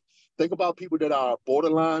life. Think about people that are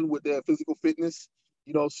borderline with their physical fitness,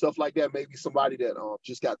 you know, stuff like that. Maybe somebody that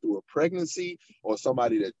just got through a pregnancy, or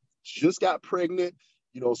somebody that just got pregnant,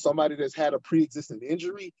 you know, somebody that's had a pre-existing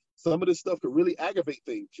injury. Some of this stuff could really aggravate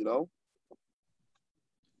things, you know?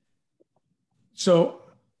 So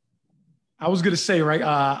I was going to say, right,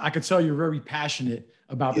 I could tell you're very passionate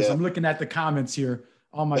about this. I'm looking at the comments here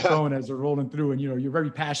on my phone as they're rolling through, and, you know, you're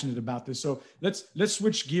very passionate about this. So let's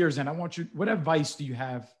switch gears. And I want you, what advice do you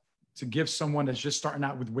have to give someone that's just starting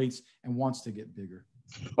out with weights and wants to get bigger?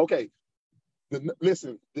 Okay.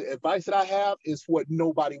 Listen, the advice that I have is what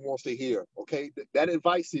nobody wants to hear. Okay. That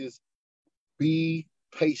advice is be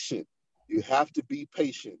patient. You have to be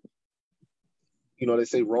patient. You know, they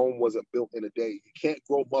say Rome wasn't built in a day. You can't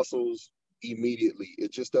grow muscles immediately.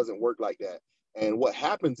 It just doesn't work like that. And what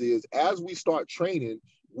happens is, as we start training,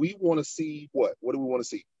 we want to see what? What do we want to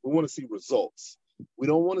see? We want to see results. We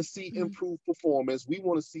don't want to see improved performance. We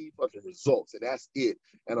want to see fucking results, and that's it.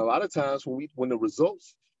 And a lot of times when the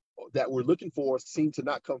results that we're looking for seem to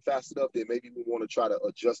not come fast enough, then maybe we want to try to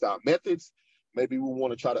adjust our methods. Maybe we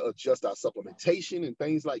want to try to adjust our supplementation and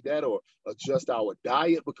things like that, or adjust our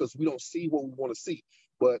diet because we don't see what we want to see.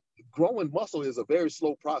 But growing muscle is a very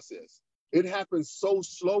slow process. It happens so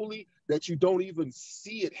slowly that you don't even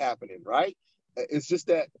see it happening, right? It's just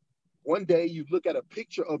that one day you look at a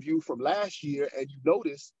picture of you from last year and you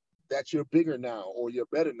notice that you're bigger now, or you're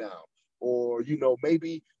better now, or, you know,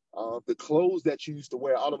 maybe the clothes that you used to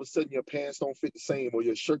wear, all of a sudden your pants don't fit the same, or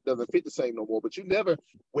your shirt doesn't fit the same no more. But you never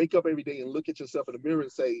wake up every day and look at yourself in the mirror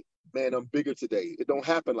and say, man, I'm bigger today. It don't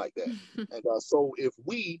happen like that. And so if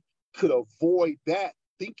we could avoid that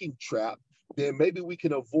thinking trap, then maybe we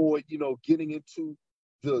can avoid, you know, getting into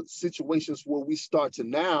the situations where we start to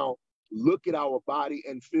now look at our body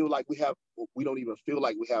and feel like we don't even feel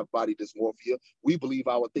like we have body dysmorphia. We believe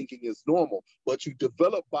our thinking is normal, but you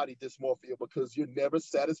develop body dysmorphia because you're never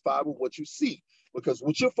satisfied with what you see, because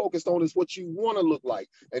what you're focused on is what you want to look like.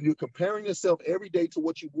 And you're comparing yourself every day to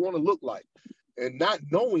what you want to look like, and not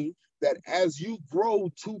knowing that as you grow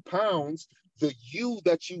 2 pounds, the you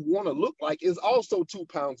that you want to look like is also 2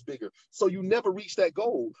 pounds bigger. So you never reach that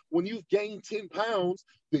goal. When you've gained 10 pounds,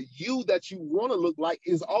 the you that you want to look like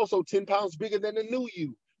is also 10 pounds bigger than the new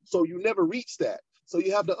you. So you never reach that. So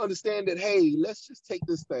you have to understand that, hey, let's just take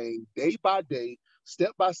this thing day by day,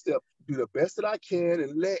 step by step, do the best that I can,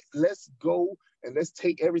 and let's go and let's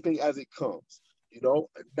take everything as it comes. You know,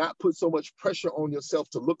 not put so much pressure on yourself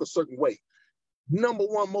to look a certain way. Number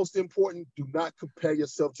one, most important, do not compare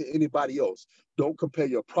yourself to anybody else. Don't compare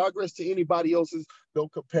your progress to anybody else's.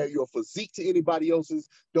 Don't compare your physique to anybody else's.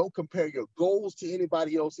 Don't compare your goals to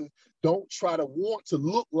anybody else's. Don't try to want to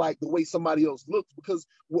look like the way somebody else looks, because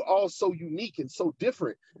we're all so unique and so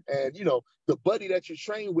different. And, you know, the buddy that you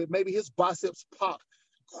train with, maybe his biceps pop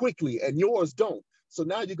quickly and yours don't. So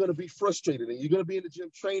now you're going to be frustrated, and you're going to be in the gym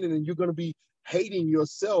training, and you're going to be hating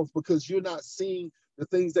yourself because you're not seeing the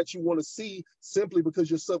things that you want to see, simply because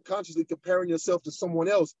you're subconsciously comparing yourself to someone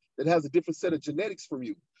else that has a different set of genetics from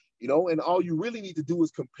you, you know. And all you really need to do is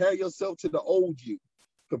compare yourself to the old you.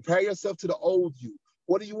 Compare yourself to the old you.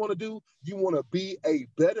 What do you want to do? You want to be a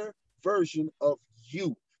better version of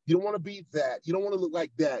you. You don't want to be that. You don't want to look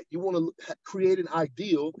like that. You want to create an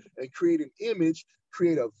ideal and create an image,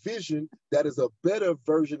 create a vision that is a better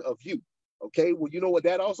version of you. Okay, well, you know what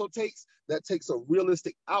that also takes? That takes a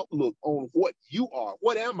realistic outlook on what you are.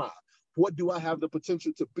 What am I? What do I have the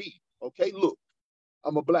potential to be? Okay, look,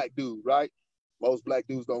 I'm a black dude, right? Most black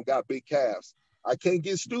dudes don't got big calves. I can't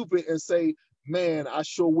get stupid and say, man, I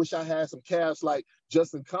sure wish I had some calves like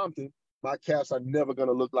Justin Compton. My calves are never going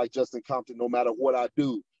to look like Justin Compton no matter what I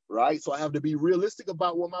do, right? So I have to be realistic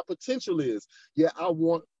about what my potential is. Yeah, I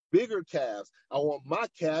want bigger calves. I want my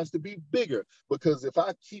calves to be bigger, because if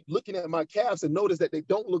I keep looking at my calves and notice that they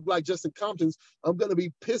don't look like Justin Compton's, I'm going to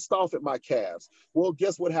be pissed off at my calves. Well,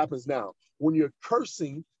 guess what happens now? When you're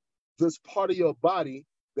cursing this part of your body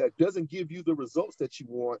that doesn't give you the results that you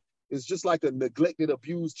want, is just like a neglected,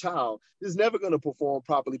 abused child. It's never going to perform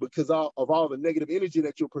properly because of all the negative energy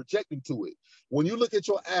that you're projecting to it. When you look at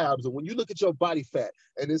your abs and when you look at your body fat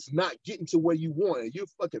and it's not getting to where you want and you're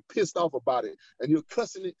fucking pissed off about it and you're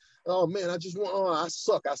cussing it, oh man, I just want, I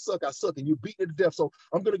suck, and you're beating it to death. So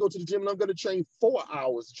I'm going to go to the gym and I'm going to train 4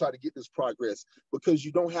 hours to try to get this progress because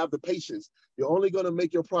you don't have the patience. You're only going to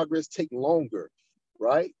make your progress take longer.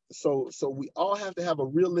 Right? So we all have to have a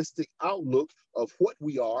realistic outlook of what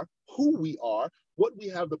we are, who we are, what we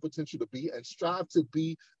have the potential to be, and strive to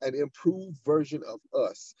be an improved version of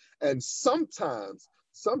us. And sometimes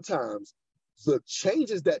the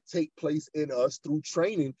changes that take place in us through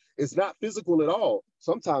training is not physical at all.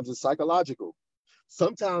 Sometimes it's psychological.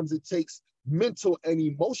 Sometimes it takes mental and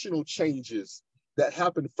emotional changes that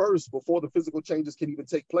happen first before the physical changes can even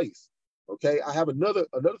take place. Okay, I have another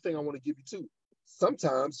thing I want to give you too.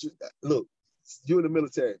 Sometimes, look, you in the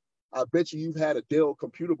military, I bet you've had a Dell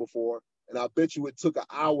computer before, and I bet you it took an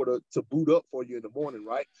hour to boot up for you in the morning,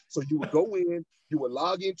 right? So you would go in, you would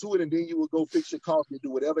log into it, and then you would go fix your coffee and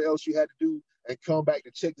do whatever else you had to do and come back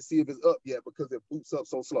to check to see if it's up yet because it boots up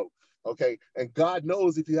so slow, okay? And God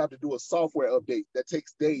knows if you have to do a software update, that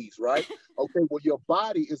takes days, right? Okay, well, your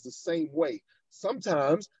body is the same way.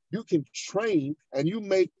 Sometimes you can train and you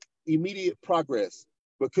make immediate progress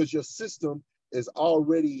because your system is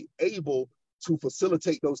already able to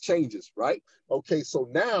facilitate those changes, right? Okay, so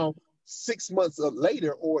now 6 months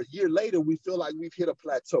later or a year later, we feel like we've hit a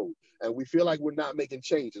plateau and we feel like we're not making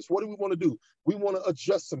changes. What do we want to do? We want to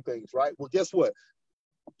adjust some things, right? Well, guess what?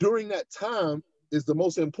 During that time is the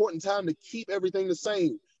most important time to keep everything the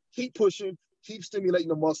same. Keep pushing, keep stimulating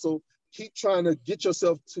the muscle, keep trying to get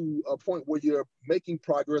yourself to a point where you're making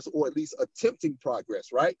progress or at least attempting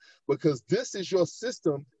progress, right? Because this is your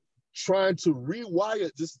system trying to rewire.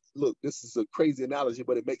 Just look, this is a crazy analogy,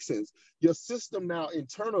 but it makes sense. Your system now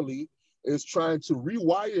internally is trying to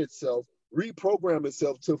rewire itself, reprogram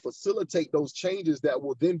itself to facilitate those changes that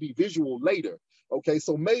will then be visual later. Okay,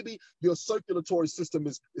 so maybe your circulatory system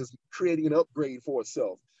is creating an upgrade for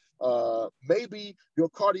itself. Maybe your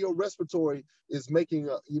cardiorespiratory is making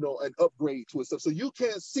an upgrade to itself. So you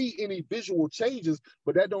can't see any visual changes,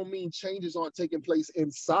 but that don't mean changes aren't taking place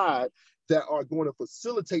inside that are going to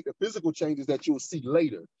facilitate the physical changes that you'll see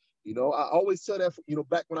later. I always tell that,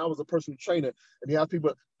 back when I was a personal trainer, and you have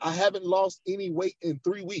people, I haven't lost any weight in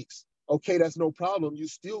 3 weeks. Okay, that's no problem. You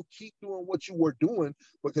still keep doing what you were doing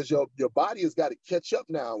because your body has got to catch up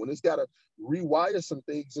now, and it's got to rewire some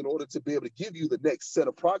things in order to be able to give you the next set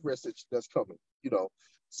of progress that's coming,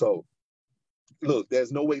 So look,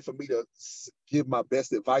 there's no way for me to give my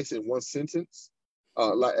best advice in one sentence.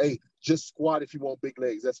 Like, hey, just squat if you want big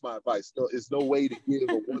legs. That's my advice. No, there's no way to give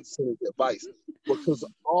a one sentence advice because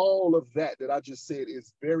all of that I just said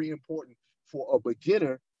is very important for a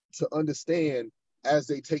beginner to understand as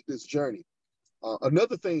they take this journey.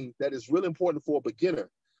 Another thing that is really important for a beginner,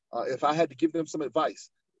 if I had to give them some advice,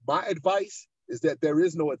 my advice is that there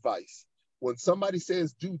is no advice. When somebody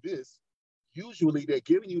says do this, usually they're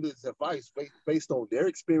giving you this advice based on their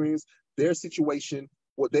experience, their situation,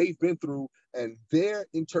 what they've been through, and their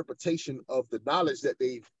interpretation of the knowledge that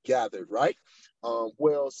they've gathered, right?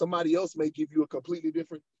 Well, somebody else may give you a completely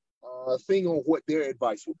different thing on what their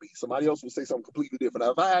advice would be. Somebody else will say something completely different.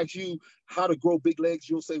 Now, if I ask you how to grow big legs,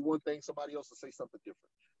 you'll say one thing, somebody else will say something different.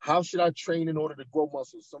 How should I train in order to grow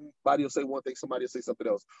muscles? Somebody will say one thing, somebody will say something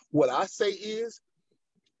else. What I say is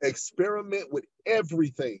experiment with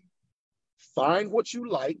everything. Find what you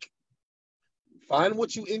like, find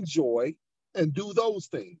what you enjoy, and do those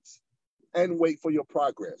things and wait for your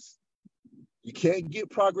progress. You can't get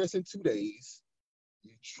progress in 2 days.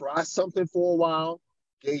 You try something for a while,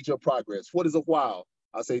 gauge your progress. What is a while?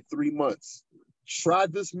 I say 3 months. Try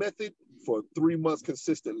this method for 3 months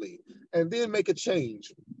consistently and then make a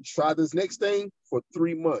change. Try this next thing for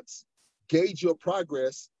 3 months. Gauge your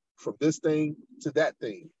progress from this thing to that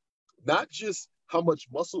thing. Not just how much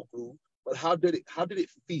muscle grew, but how did it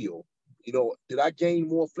feel? Did I gain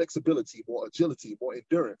more flexibility, more agility, more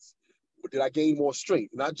endurance? Or did I gain more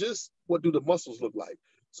strength? Not just what do the muscles look like.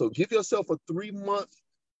 So give yourself a 3-month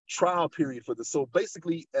trial period for this. So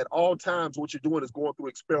basically at all times, what you're doing is going through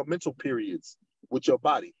experimental periods with your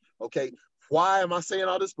body. Okay. Why am I saying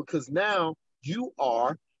all this? Because now you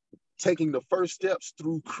are taking the first steps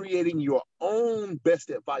through creating your own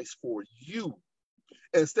best advice for you.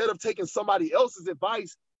 Instead of taking somebody else's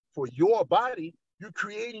advice for your body, you're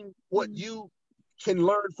creating what you can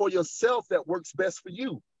learn for yourself that works best for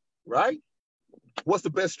you, right? What's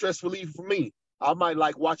the best stress relief for me? I might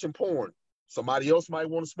like watching porn. Somebody else might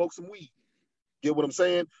want to smoke some weed. Get what I'm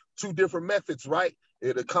saying? 2 different methods, right?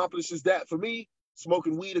 It accomplishes that for me.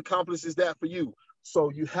 Smoking weed accomplishes that for you.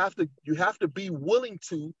 So you have to be willing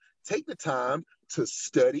to take the time to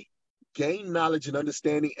study, gain knowledge and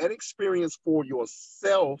understanding and experience for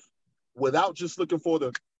yourself without just looking for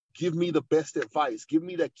the give me the best advice, give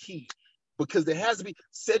me the key. Because there has to be,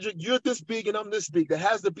 Cedric, you're this big and I'm this big. There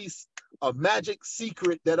has to be a magic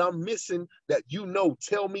secret that I'm missing that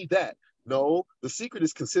tell me that. No, the secret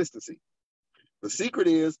is consistency. The secret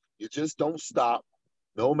is you just don't stop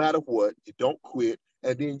no matter what. You don't quit.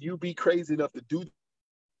 And then you be crazy enough to do.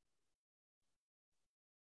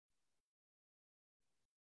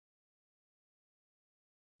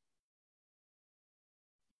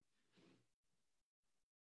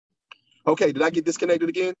 Okay, did I get disconnected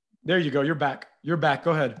again? There you go. You're back. You're back.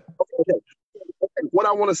 Go ahead. Okay. What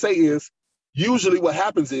I want to say is, usually what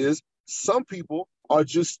happens is some people are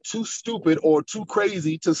just too stupid or too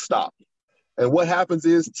crazy to stop. And what happens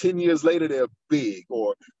is 10 years later, they're big,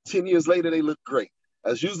 or 10 years later, they look great.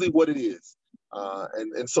 That's usually what it is.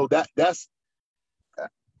 And so that's,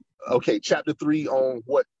 okay, chapter 3 on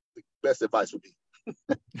what the best advice would be.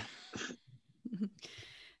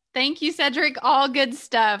 Thank you, Cedric. All good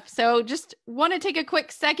stuff. So just want to take a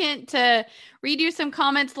quick second to read you some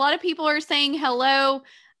comments. A lot of people are saying hello.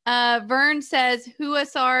 Vern says, Hua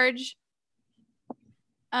Sarge.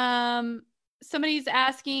 Somebody's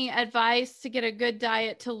asking advice to get a good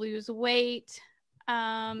diet to lose weight.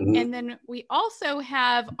 And then we also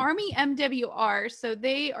have Army MWR. So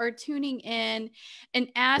they are tuning in and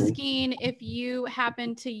asking if you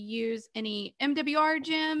happen to use any MWR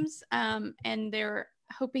gyms, and they're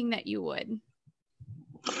hoping that you would.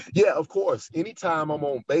 Yeah, of course. Anytime I'm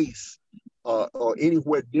on base or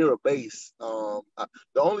anywhere near a base, the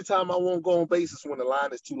only time I won't go on base is when the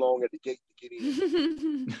line is too long at the gate to get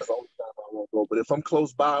in. That's the only time I won't go. But if I'm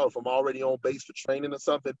close by, or if I'm already on base for training or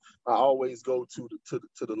something, I always go to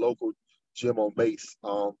the local gym on base.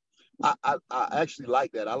 I actually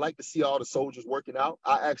like that. I like to see all the soldiers working out.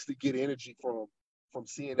 I actually get energy from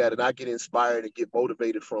seeing that, and I get inspired and get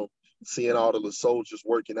motivated from seeing all of the soldiers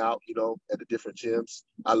working out, at the different gyms.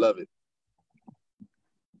 I love it.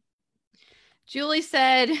 Julie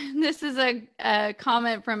said, this is a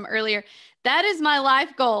comment from earlier, that is my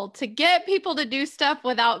life goal, to get people to do stuff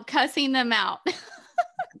without cussing them out.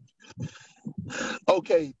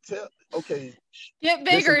 Okay. Get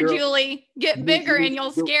bigger, listen, Julie. Get bigger and you'll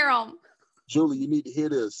scare them. Julie, you need to hear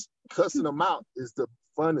this. Cussing them out is the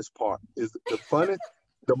funnest part. Is the funnest,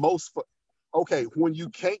 the most fun. Okay, when you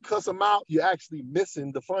can't cuss them out, you're actually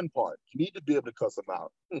missing the fun part. You need to be able to cuss them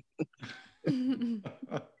out.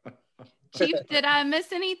 Chief, did I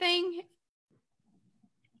miss anything?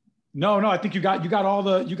 No, I think you got all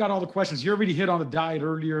the questions. You already hit on the diet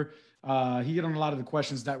earlier. He hit on a lot of the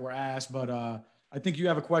questions that were asked, but I think you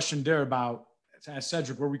have a question there about, to ask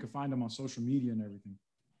Cedric, where we can find him on social media and everything.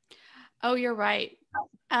 Oh, you're right.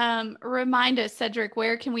 Remind us, Cedric,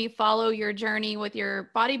 where can we follow your journey with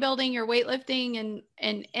your bodybuilding, your weightlifting,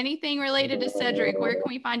 and anything related to Cedric? Where can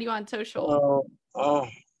we find you on social?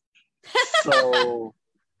 So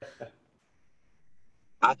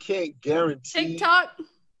I can't guarantee TikTok.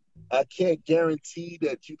 I can't guarantee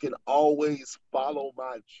that you can always follow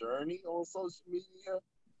my journey on social media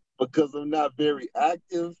because I'm not very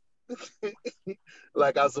active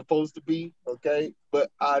like I'm supposed to be. Okay,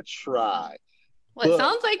 but I try. Well, it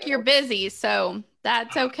sounds like you're busy, so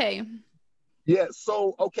that's okay. Yeah.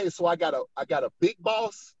 So I got a big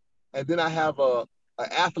boss, and then I have an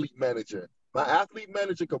athlete manager. My athlete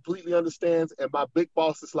manager completely understands, and my big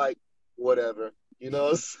boss is like, whatever,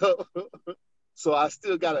 So I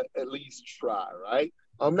still gotta at least try, right?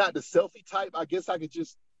 I'm not the selfie type. I guess I could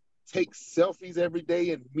just take selfies every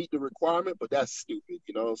day and meet the requirement, but that's stupid,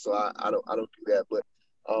 So I don't do that. But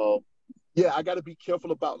yeah, I got to be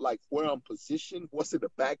careful about like where I'm positioned, what's in the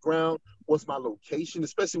background, what's my location,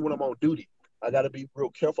 especially when I'm on duty. I got to be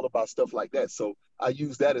real careful about stuff like that. So I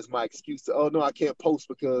use that as my excuse to, oh no, I can't post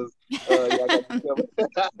because I got to be careful.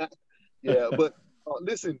 Yeah, but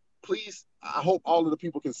listen, please, I hope all of the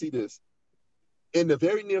people can see this. In the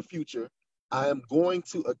very near future, I am going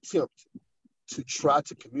to attempt to try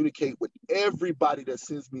to communicate with everybody that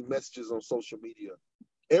sends me messages on social media.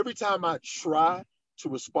 Every time I try to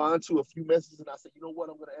respond to a few messages and I say, you know what,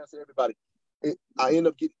 I'm going to answer everybody, I end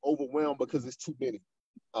up getting overwhelmed because it's too many.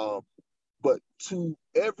 But to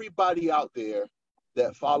everybody out there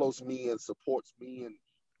that follows me and supports me and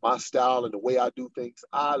my style and the way I do things,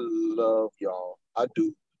 I love y'all. I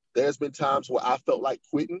do. There's been times where I felt like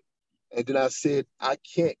quitting. And then I said, I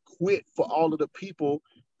can't quit for all of the people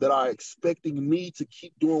that are expecting me to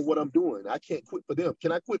keep doing what I'm doing. I can't quit for them.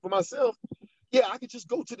 Can I quit for myself? Yeah, I could just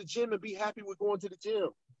go to the gym and be happy with going to the gym.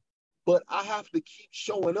 but I have to keep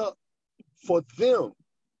showing up for them.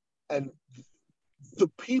 And the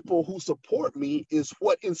people who support me is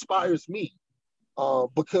what inspires me.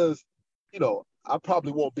 Because, you know, I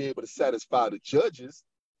probably won't be able to satisfy the judges.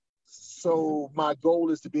 So my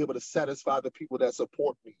goal is to be able to satisfy the people that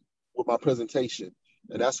support me with my presentation.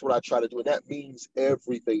 And that's what I try to do. And that means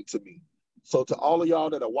everything to me. So to all of y'all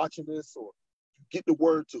that are watching this, or get the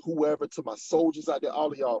word to whoever, to my soldiers out there,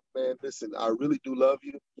 all of y'all, man, listen, I really do love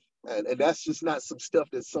you. And that's just not some stuff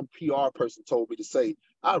that some PR person told me to say.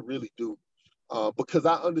 I really do. Because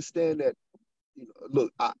I understand that, you know,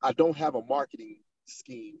 look, I don't have a marketing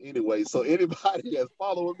scheme anyway. So anybody that's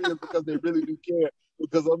following me is because they really do care,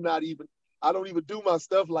 because I don't even do my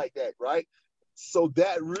stuff like that, right? So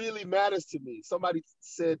that really matters to me. Somebody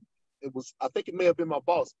said, I think it may have been my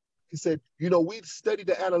boss. He said, you know, we studied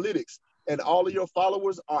the analytics and all of your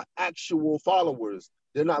followers are actual followers.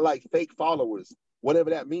 They're not like fake followers.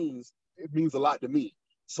 Whatever that means, it means a lot to me.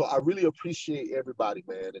 So I really appreciate everybody,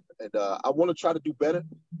 man. And I want to try to do better.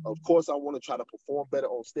 Of course, I want to try to perform better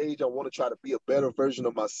on stage. I want to try to be a better version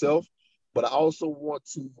of myself. But I also want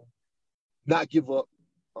to not give up,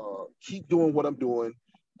 keep doing what I'm doing,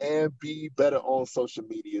 and be better on social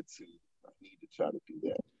media too. I need to try to do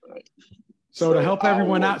that, right? So to help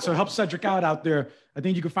everyone out, so help Cedric out there, I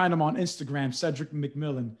think you can find him on Instagram, Cedric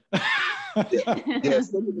McMillan. Yeah,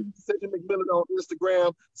 Cedric McMillan on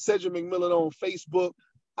Instagram, Cedric McMillan on Facebook.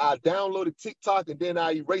 I downloaded TikTok and then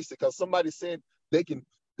I erased it because somebody said they can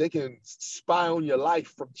spy on your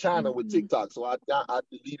life from China with TikTok. So I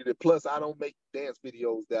deleted it. Plus, I don't make dance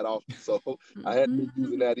videos that often, so I hadn't been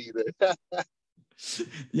using that either.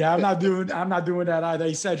 Yeah, I'm not doing that either.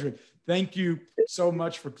 Hey, Cedric, thank you so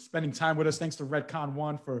much for spending time with us. Thanks to Redcon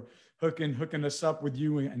One for hooking us up with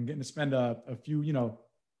you and getting to spend a few, you know,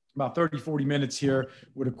 about 30, 40 minutes here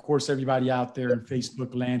with, of course, everybody out there in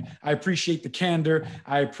Facebook land. I appreciate the candor.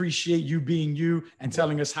 I appreciate you being you and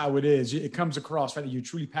telling us how it is. It comes across, right, that you're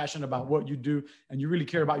truly passionate about what you do and you really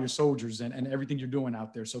care about your soldiers and everything you're doing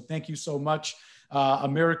out there. So thank you so much.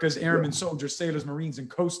 America's airmen, soldiers, sailors, Marines, and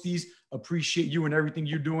coasties, appreciate you and everything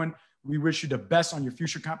you're doing. We wish you the best on your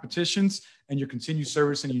future competitions and your continued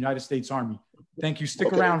service in the United States Army. Thank you.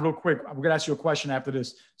 Stick around real quick. I'm going to ask you a question after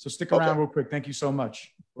this. So stick around real quick. Thank you so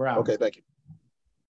much. We're out. Okay, thank you.